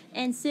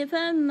 and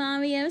Super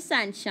Mario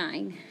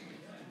Sunshine.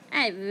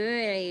 I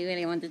really,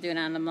 really want to do it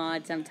on the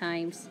mod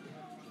sometimes.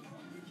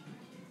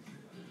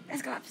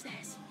 Let's go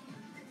upstairs.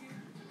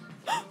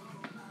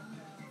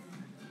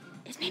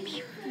 It's made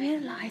me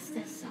realize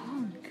this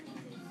song.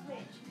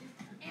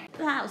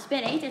 Wow, it's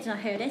been ages I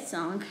heard this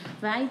song,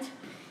 right?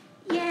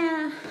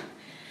 Yeah.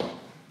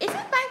 Is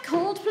it by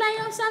Coldplay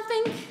or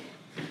something?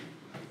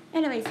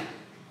 Anyways,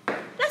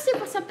 let's see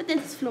what's up with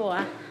this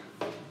floor.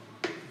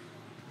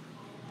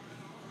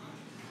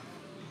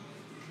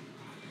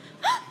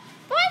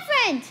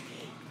 Boyfriend!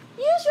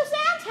 Use your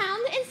sound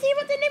sound and see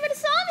what the name of the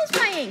song is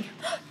playing.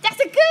 That's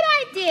a good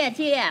idea,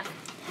 dear.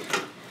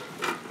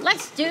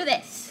 Let's do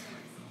this.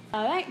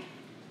 All right.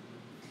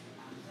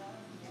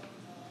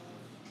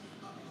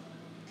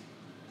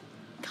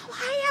 Go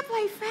higher,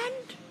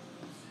 boyfriend.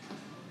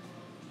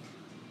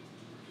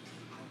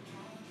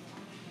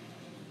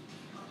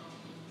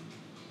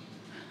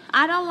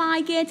 I don't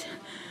like it.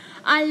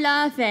 I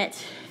love it.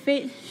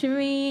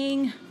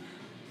 Featuring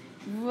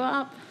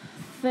Rob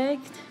Thicke,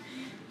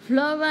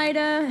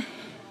 Flowrider,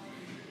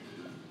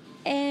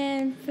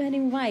 and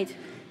Freddie White.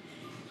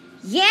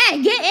 Yeah,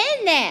 get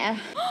in there.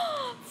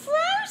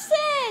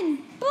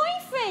 Frozen!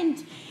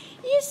 Boyfriend,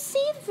 you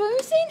see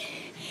Frozen?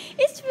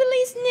 It's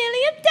released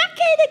nearly a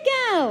decade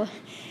ago.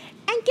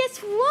 And guess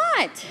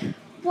what?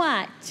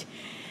 What?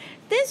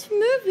 This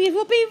movie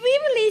will be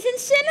re-released in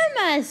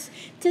cinemas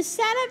to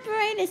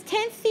celebrate its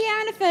 10th year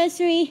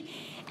anniversary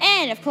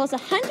and, of course, the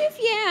 100th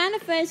year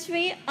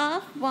anniversary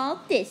of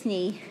Walt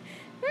Disney.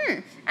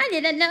 I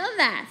didn't know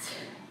that.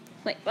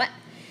 Wait, what?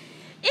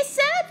 It's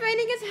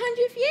celebrating its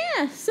 100th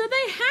year, so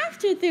they have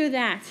to do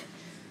that.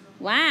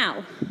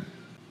 Wow.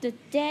 The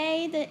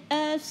day the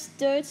earth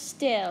stood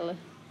still.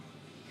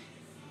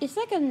 It's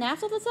like a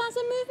natural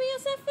disaster movie or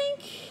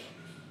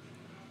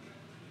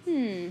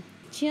something?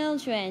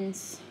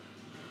 Children's.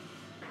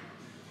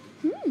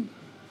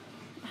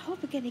 I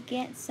hope we're gonna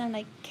get some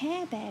like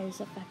Care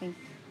Bears or something.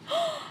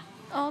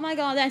 Oh my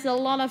god, that's a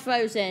lot of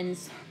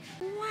Frozens.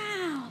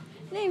 Wow,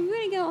 they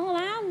really go all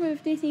out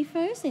with Disney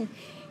Frozen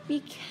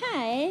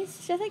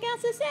because, just like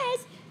Elsa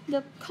says,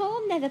 the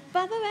cold never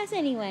bother us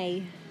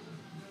anyway.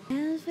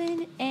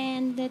 Elvin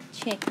and the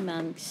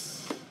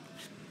Chipmunks.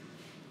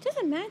 Just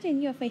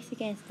imagine your face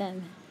against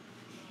them.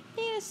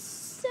 They are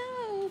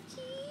so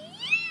cute.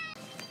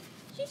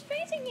 She's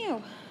facing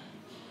you.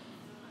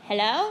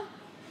 Hello?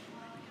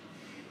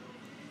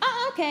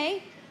 Oh,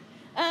 okay.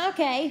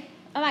 Okay.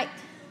 All right.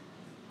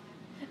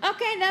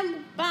 Okay,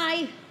 then,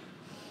 bye.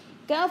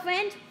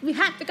 Girlfriend, we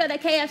have to go to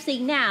KFC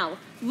now.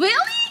 Really?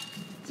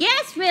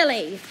 Yes,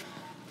 really.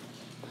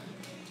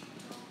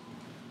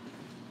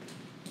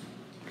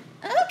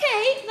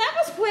 Okay, that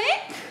was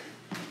quick.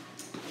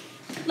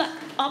 Look,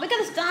 are we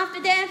going to starve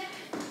to death?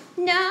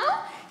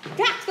 No?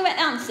 That's the correct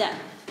answer.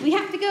 We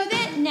have to go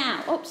there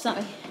now. Oh,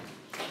 sorry.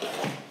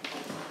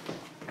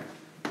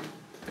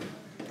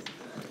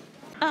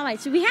 Alright,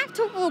 so we have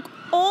to walk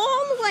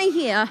all the way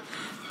here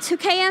to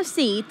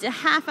KFC to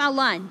have our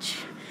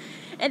lunch.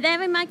 And then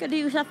we might go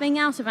do something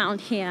else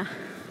around here.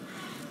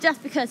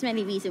 Just because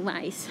many reasons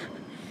wise.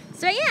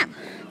 So yeah,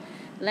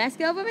 let's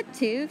go over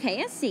to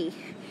KFC.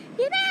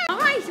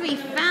 Alright, so we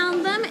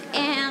found them,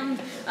 and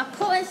of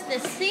course the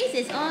seats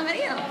is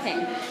already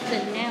open.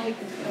 So now we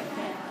can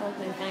go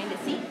and find the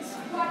seats.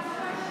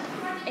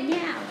 And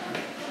yeah,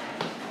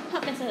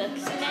 hope it's an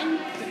extend.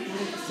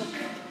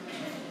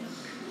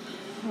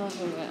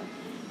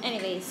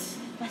 Anyways,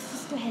 let's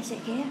just go ahead and sit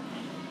here.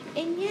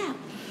 And yeah.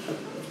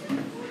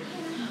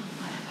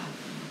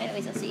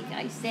 Anyways, I'll see you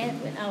guys there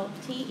when our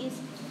tea is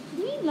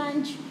doing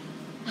lunch.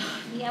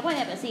 Yeah,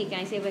 whatever. See you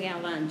guys there with our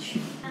lunch.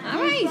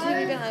 Alright, so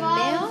we got a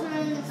meal.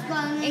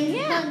 And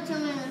yeah.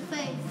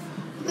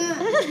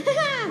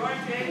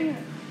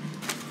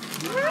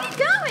 Where are you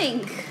going?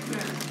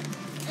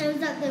 It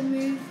was at the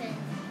moving.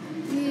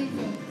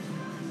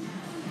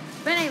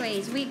 But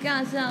anyways, we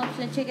got ourselves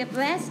a chicken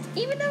breast,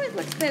 even though it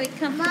looks very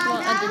comfortable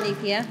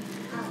underneath here.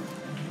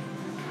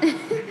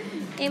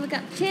 And we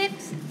got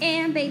chips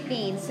and baked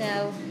beans,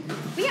 so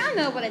we all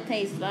know what it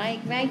tastes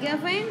like, right,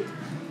 girlfriend?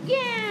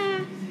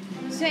 Yeah.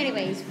 So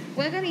anyways,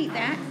 we're gonna eat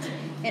that,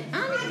 and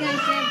I'll meet you guys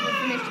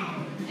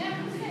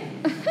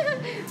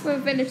then.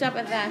 We'll finish up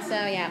with that,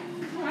 so yeah.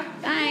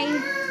 Bye.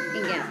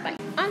 And yeah, bye.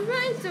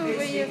 Alright, so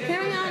we'll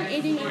carry on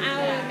eating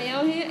our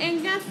meal here,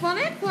 and guess what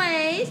it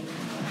plays?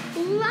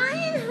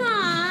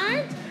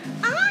 Lionheart.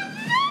 I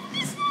love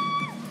this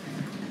song.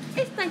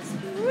 It's like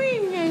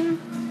screaming,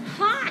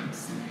 hot,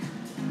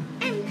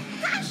 and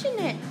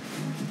passionate.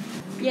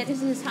 Yeah,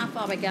 this is how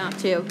far we got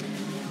to.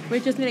 We're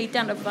just nearly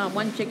done with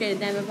one chicken, and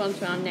then we're on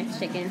to our next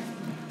chicken.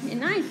 And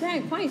nice,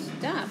 very quite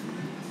stuff.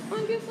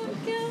 Wonderful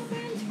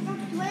girlfriend.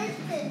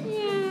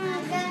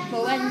 Yeah.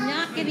 But we're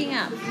not giving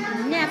up.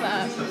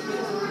 Never.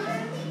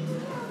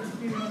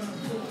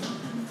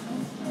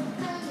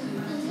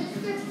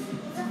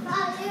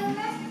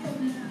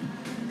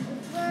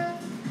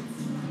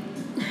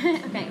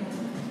 Okay.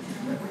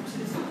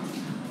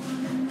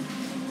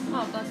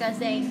 Oh, like I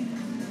say,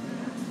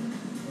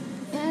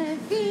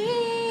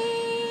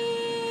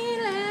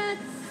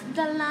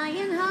 the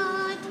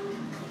Lionheart.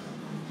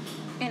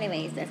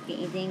 Anyways, let's get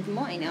eating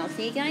more, and I'll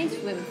see you guys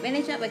when we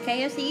finish up with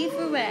KFC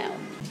for real.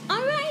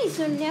 Alright,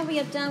 so now we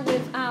are done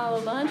with our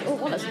lunch. Oh,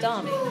 what a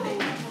start.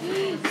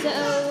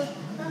 So,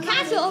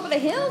 Castle Over the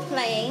Hill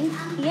playing.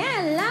 Yeah,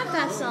 I love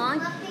that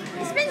song.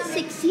 It's been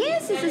 6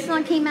 years since the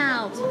song came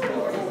out.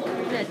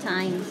 Good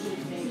times.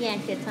 Yeah,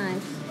 good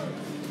times.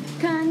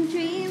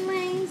 Country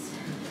lanes,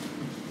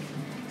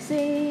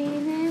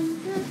 singing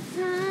the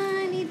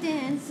tiny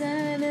dancer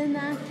and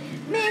I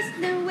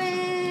missed the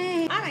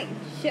way. Alright,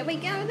 should we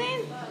go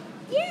then?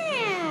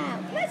 Yeah,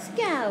 let's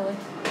go.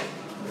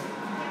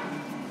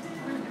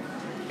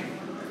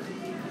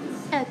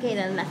 Okay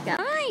then, let's go.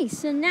 Alright,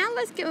 so now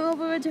let's go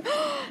over to...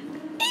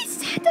 Is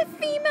that the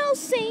female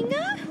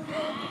singer?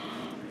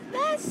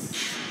 That's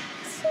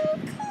so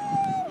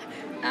cool.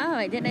 Oh,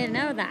 I didn't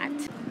know that.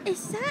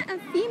 Is that a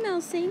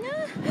female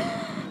singer?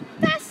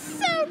 That's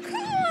so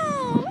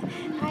cool.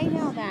 I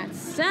know that.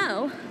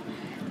 So,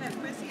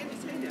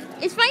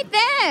 it's right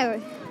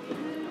there.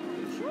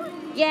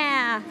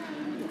 Yeah.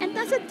 And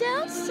that's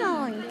Adele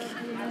song.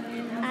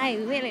 I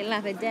really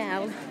love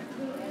Adele.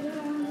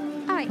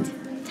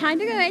 Alright, time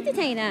to go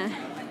entertainer.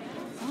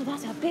 Oh,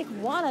 that's a big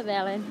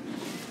watermelon.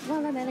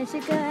 Watermelon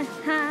sugar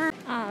high.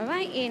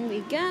 Alright, in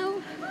we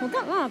go. We've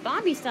got a lot of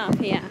Barbie stuff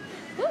here.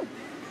 Ooh.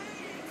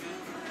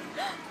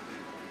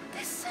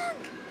 This song.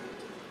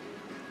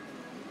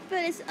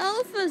 But it's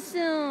over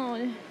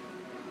soon.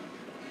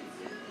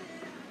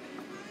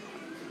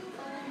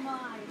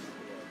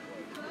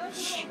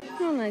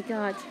 Oh my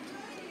god.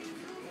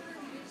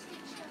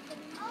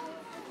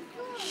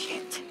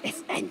 Shit,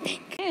 it's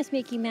ending. There's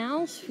Mickey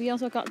Mouse. We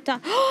also got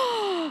that.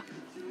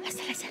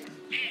 Listen, listen.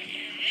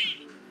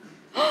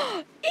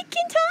 It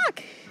can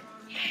talk.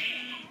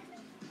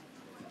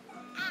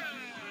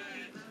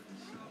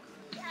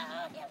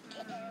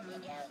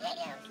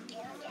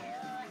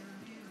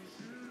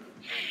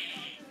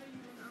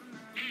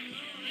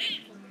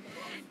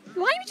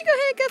 Why would you go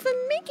ahead and go for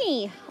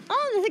Mickey?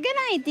 Oh, that's a good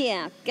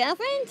idea.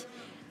 Girlfriend?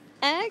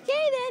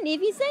 Okay then, if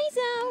you say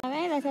so.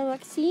 Alright, let's have a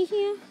look. See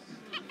here.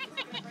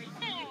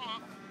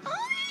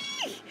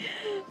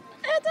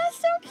 Oh, that's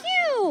so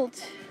cute.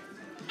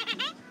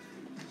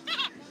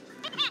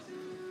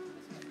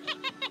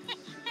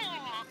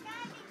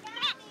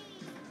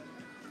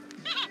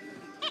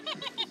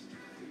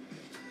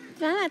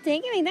 Ah,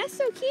 taking it. That's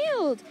so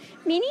cute.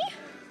 Minnie?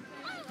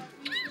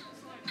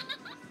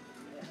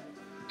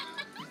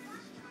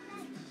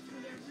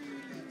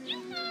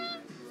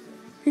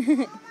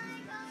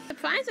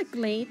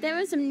 Surprisingly, there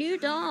are some new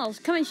dolls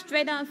coming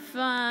straight up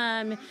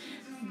from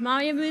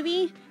Mario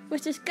movie,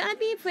 which is gonna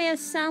be here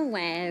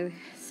somewhere.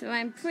 So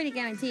I'm pretty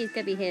guaranteed it's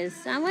gonna be here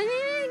somewhere.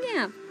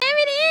 Yeah, there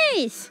it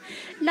is!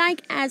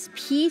 Like as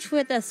Peach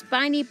with a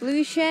spiny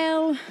blue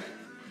shell.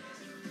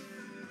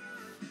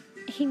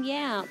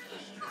 Yeah.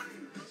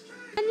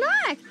 And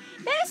look!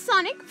 There's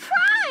Sonic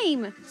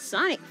Prime!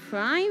 Sonic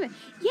Prime?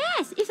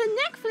 Yes, it's a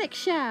Netflix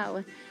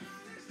show.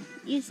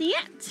 You see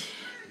it?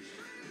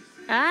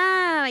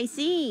 Oh, I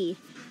see.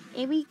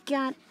 And we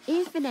got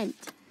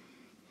Infinite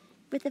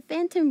with the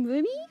Phantom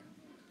Ruby.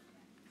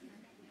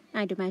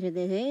 I'd imagine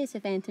this is a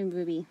Phantom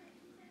Ruby.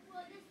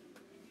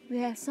 We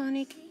have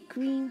Sonic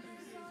Green.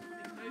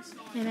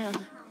 I know.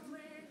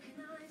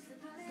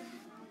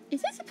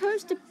 Is this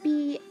supposed to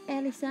be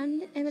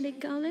Emily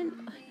Garland?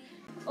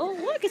 Oh,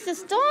 look, it's the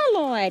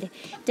Star-Lord.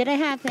 Did I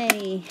have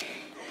a...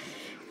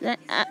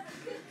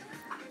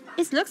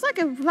 it looks like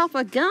a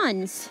rubber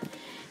guns.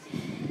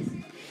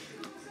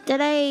 Did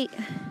I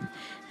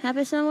have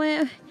it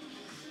somewhere?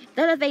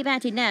 Little baby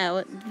to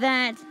know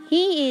that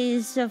he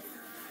is an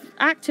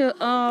actor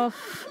of...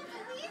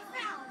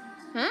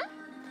 Huh?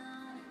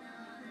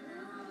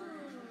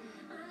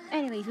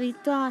 Anyways, we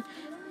got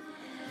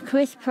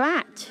Chris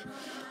Pratt.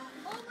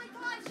 Oh my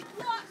gosh,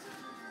 what?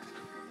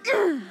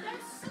 There's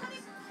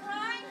Sonic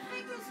Prime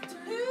figures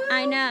too?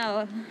 I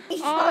know.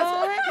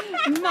 Oh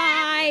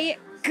my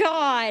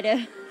god.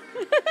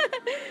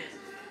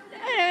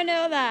 I don't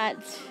know that.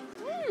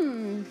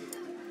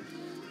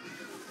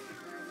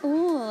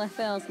 Oh, that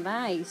feels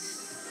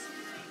nice.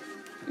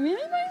 Really?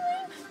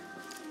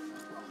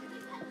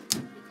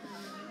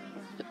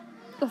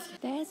 Oh,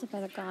 there's a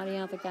better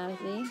Guardian of the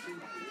Galaxy.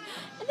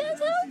 And there's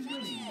Hello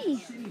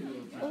Kitty.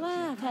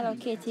 Wow, Hello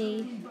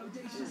Kitty.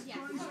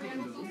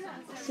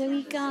 So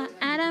we got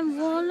Adam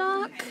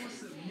Warlock.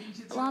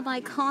 Well,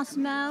 by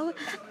Cosmo.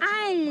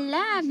 I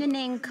love the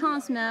name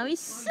Cosmo.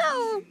 It's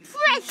so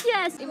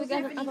precious. And we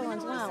got the other one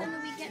as well.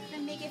 We get the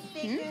mega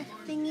figure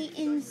thingy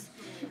in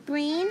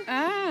Green.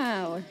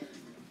 Oh.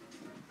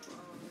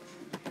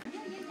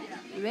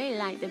 Really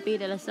like the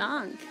beat of the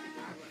song.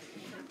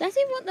 Let's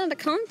see what other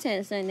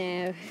contests are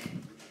now.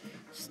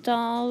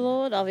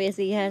 Star-Lord,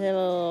 obviously has a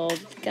little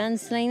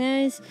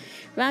gunslingers.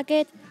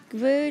 Rocket,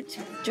 Groot,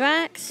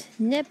 Drax,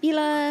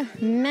 Nebula,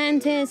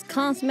 Mantis,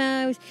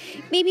 Cosmos,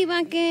 Baby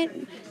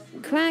Rocket,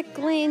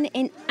 Cracklin,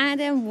 and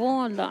Adam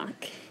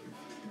Warlock.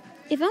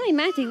 If only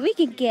magic we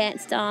could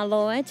get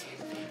Star-Lord.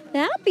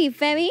 That'll be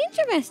very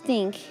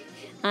interesting.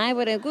 I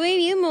would agree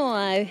with you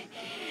more.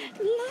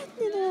 Lots of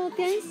little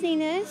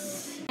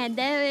danciness. And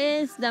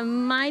there is the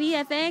Mighty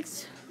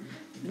FX,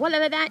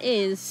 whatever that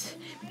is.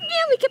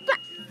 Yeah, we can play.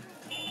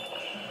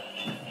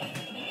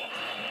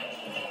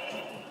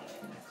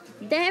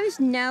 There is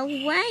no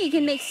way it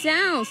can make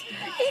sounds.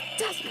 It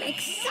does make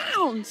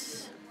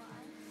sounds.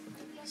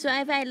 So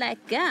if I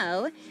let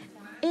go,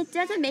 it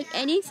doesn't make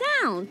any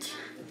sound.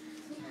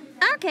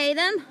 Okay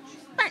then,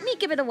 let me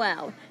give it a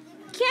whirl.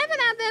 Careful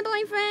out there,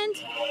 boyfriend.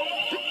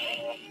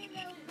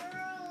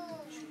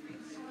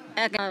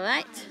 Okay, all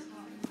right.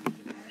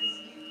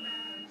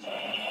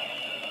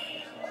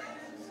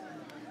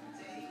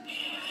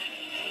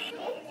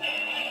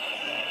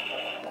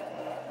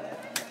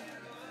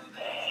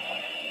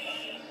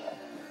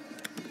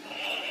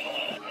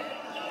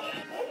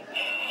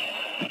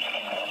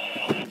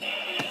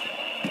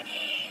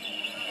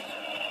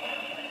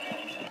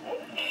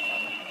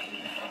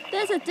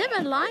 There's a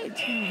different light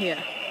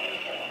here.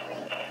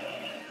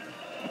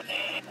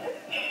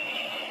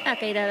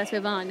 Okay, then let's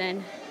move on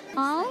then.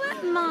 Oh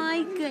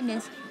my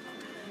goodness.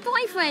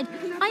 Boyfriend,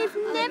 I have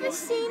never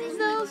seen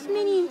those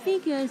mini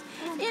figures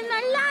in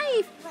my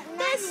life.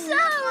 They're so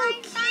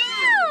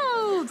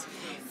cute.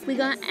 We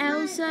got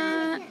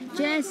Elsa,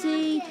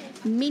 Jessie,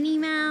 Minnie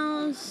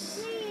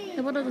Mouse,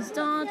 one of the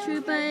Star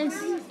Troopers,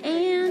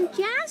 and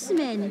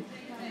Jasmine.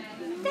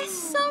 They're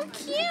so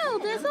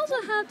cute. There's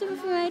also half the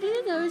variety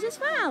of those as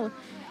well.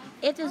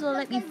 If this will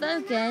let me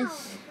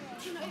focus.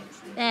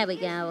 There we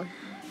go.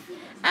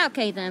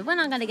 Okay then, we're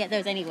not gonna get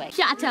those anyway.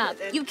 Shut up!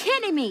 You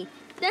kidding me?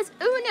 There's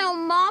Uno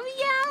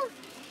Mario?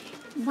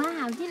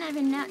 Wow, didn't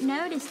even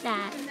notice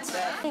that.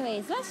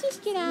 Anyways, let's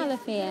just get out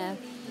of here.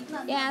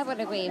 Yeah, I would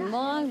agree.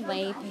 More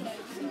rape.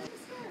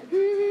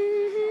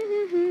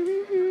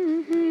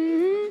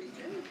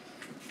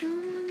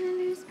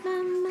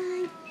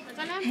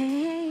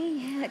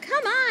 Hey,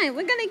 come on,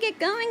 we're gonna get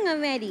going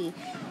already.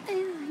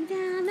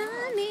 Down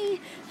on me.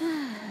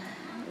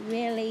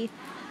 Really?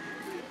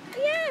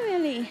 Yeah,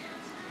 really.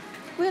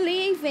 We're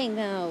leaving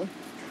though.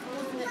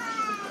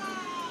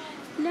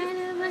 None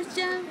of us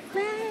jump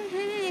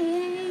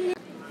away.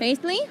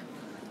 Seriously?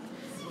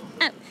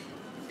 Oh,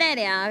 there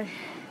they are.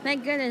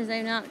 Thank goodness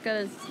they're not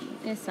good as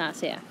this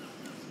sauce here.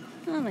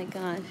 Oh my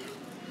god.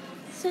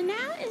 So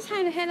now it's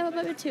time to head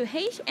over to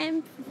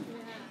H&M.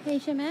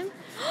 Look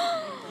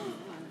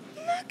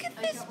at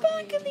this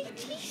sparkly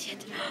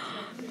t-shirt.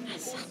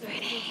 That's so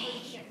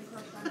pretty.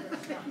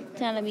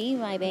 Telling me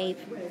why, babe.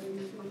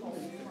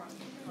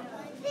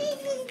 In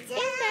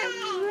that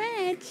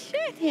red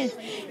shirt here.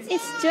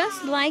 It's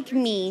just like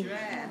me.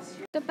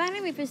 The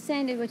battery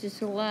percentage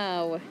is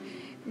low,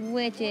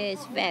 which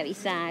is very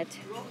sad.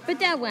 But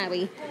don't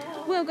worry,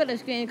 we'll get a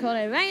screen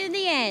recorder right at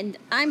the end.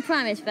 I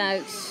promise,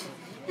 folks.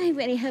 I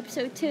really hope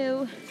so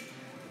too.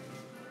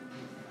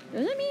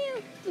 Doesn't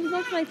mean it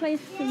looks like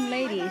place from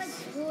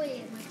ladies.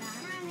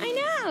 I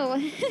know.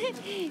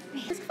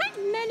 There's quite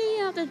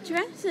many of the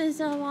dresses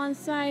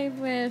alongside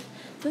with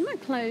some of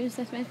the clothes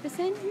that's meant to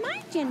present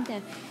my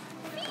gender,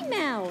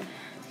 female.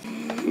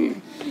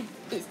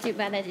 It's too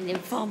bad I didn't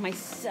inform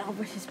myself,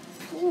 which is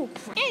poor.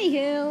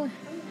 Anywho,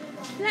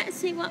 let's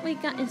see what we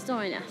got in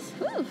store in us.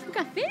 Ooh, we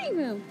got fitting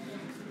room.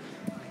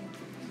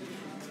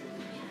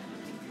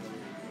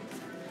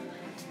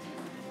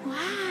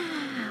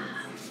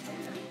 Wow.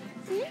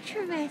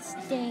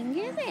 Interesting,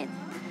 is it?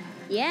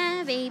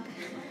 Yeah, babe.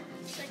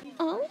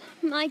 Oh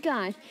my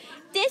god.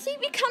 This is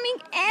becoming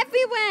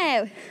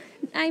everywhere.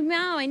 I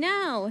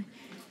know.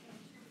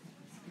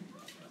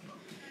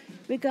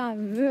 We got a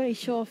really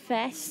short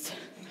vest.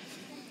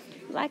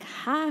 Like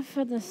half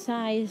of the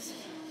size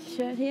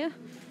shirt here.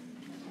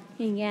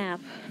 And yeah.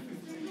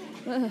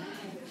 Ugh.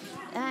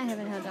 I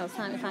haven't heard those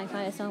time if I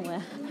find it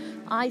somewhere.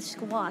 I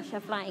squash a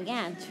flying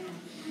ant.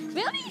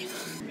 Really?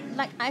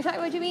 Like, I try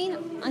what you mean,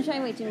 I try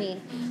what you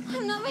mean.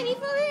 I'm not ready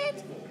for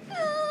it.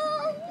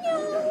 Oh,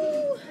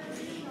 no.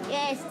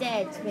 Yes,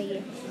 that's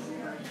me.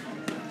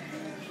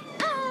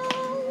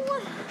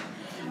 Oh.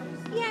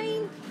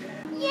 Yay.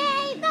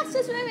 Yay, that's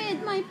just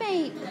ruined my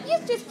babe. You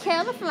just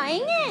killed a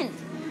flying ant.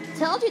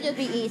 Told you it'd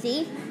be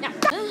easy. Now,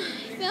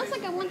 feels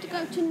like I want to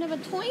go to another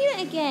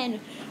toilet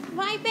again.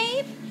 Right,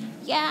 babe?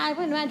 Yeah, I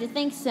wouldn't rather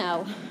think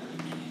so.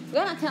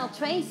 We're gonna tell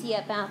Tracy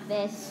about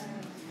this.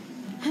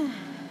 But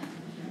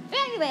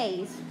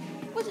anyways,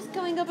 we're just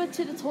going over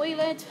to the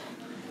toilet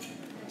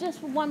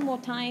just one more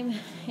time.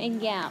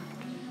 And yeah,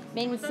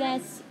 Ming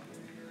says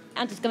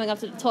I'm just going up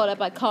to the toilet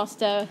by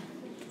Costa.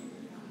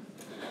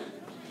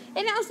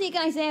 And I'll see you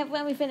guys there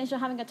when we finish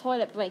having a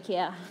toilet break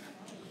here.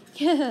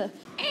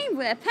 And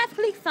we're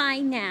perfectly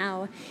fine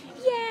now.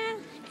 Yeah,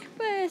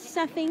 we're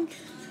stuffing.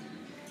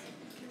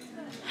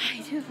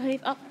 I do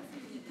believe. Oh,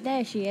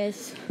 there she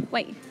is.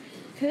 Wait,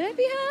 could it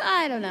be her?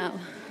 I don't know.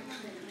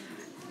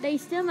 They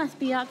still must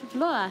be out the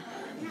floor.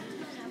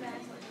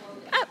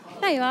 Oh,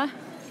 there you are.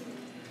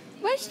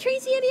 Where's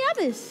Tracy and the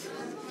others?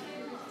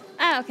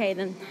 Oh, okay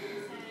then.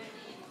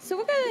 So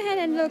we're going to go ahead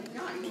and look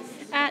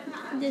at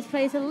this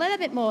place a little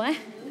bit more.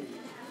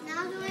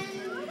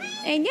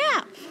 And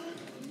yeah.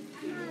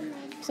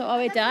 So are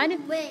we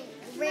done? Wait,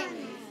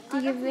 ring. Do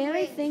you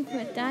really think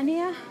we're done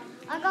here?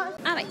 I got.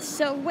 Alright,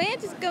 so we're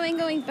just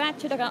going back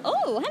to the car.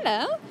 Oh,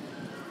 hello.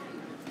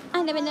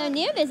 I never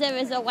knew there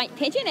was a white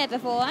pigeon here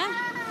before.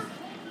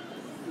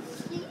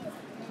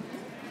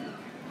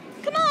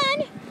 Come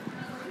on!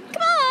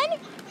 Come on!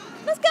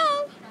 Let's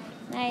go!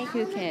 Hey,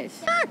 who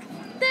cares? Look!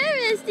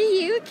 There is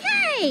the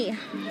UK!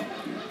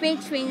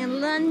 Featuring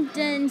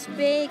London's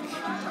Big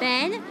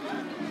Ben.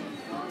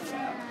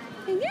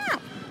 Yeah.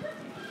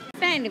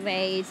 But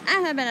anyways,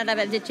 I have been a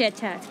little bit of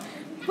chit-chat.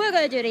 We're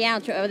going to do the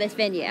outro of this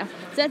video.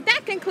 So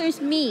that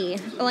concludes me,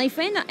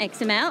 boyfriend of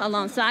XML,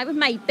 alongside with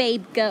my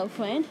babe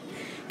girlfriend.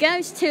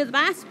 Goes to the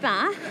bath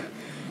spa,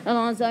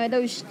 alongside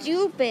those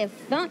stupid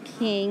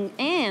fucking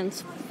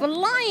ants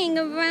flying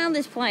around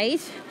this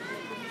place.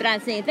 But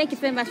I'm saying thank you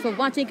very much for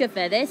watching for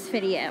this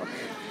video.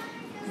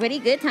 Pretty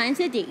good times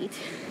indeed.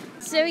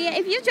 So yeah,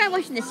 if you enjoyed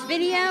watching this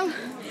video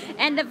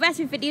and the rest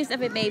of the videos that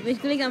we made,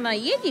 click on my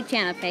YouTube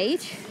channel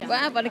page.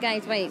 What are you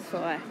guys waiting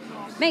for?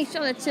 Make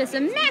sure to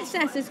smash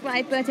that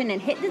subscribe button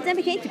and hit the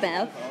notification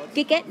bell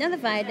to get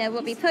notified that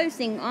we'll be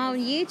posting all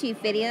YouTube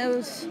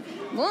videos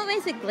more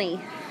basically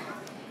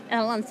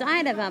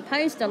alongside of our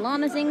post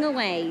along a single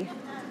way.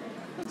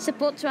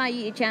 Support to our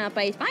YouTube channel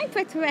page by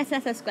pressing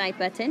that subscribe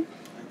button.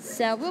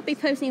 So we'll be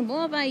posting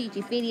more of our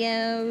YouTube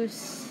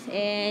videos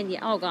and yeah,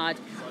 oh god.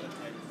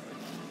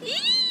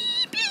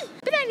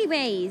 But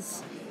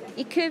anyways,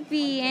 it could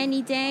be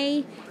any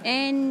day,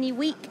 any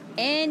week,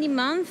 any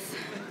month.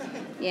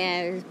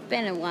 Yeah, it's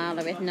been a while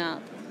that we've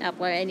not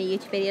uploaded any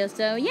YouTube videos,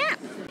 so yeah.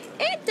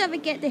 And don't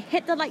forget to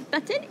hit the like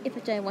button if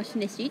you enjoyed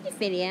watching this YouTube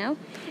video,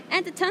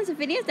 and the tons of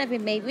videos that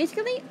we've made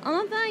recently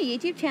on our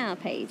YouTube channel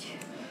page.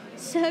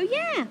 So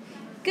yeah,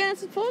 go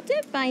support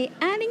it by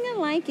adding a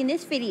like in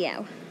this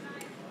video.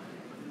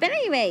 But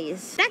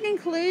anyways, that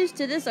concludes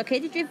to this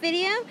location trip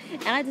video,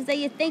 and I'd like to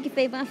say thank you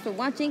very much for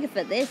watching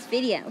for this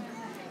video.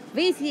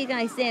 We'll see you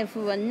guys there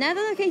for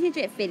another location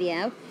trip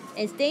video,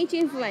 and stay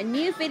tuned for a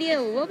new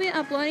video we'll be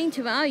uploading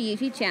to our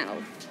YouTube channel.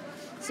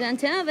 So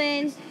until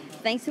then,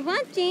 thanks for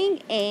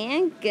watching,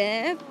 and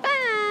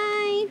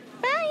goodbye.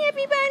 Bye,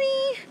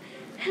 everybody.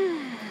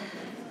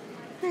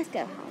 Let's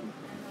go home.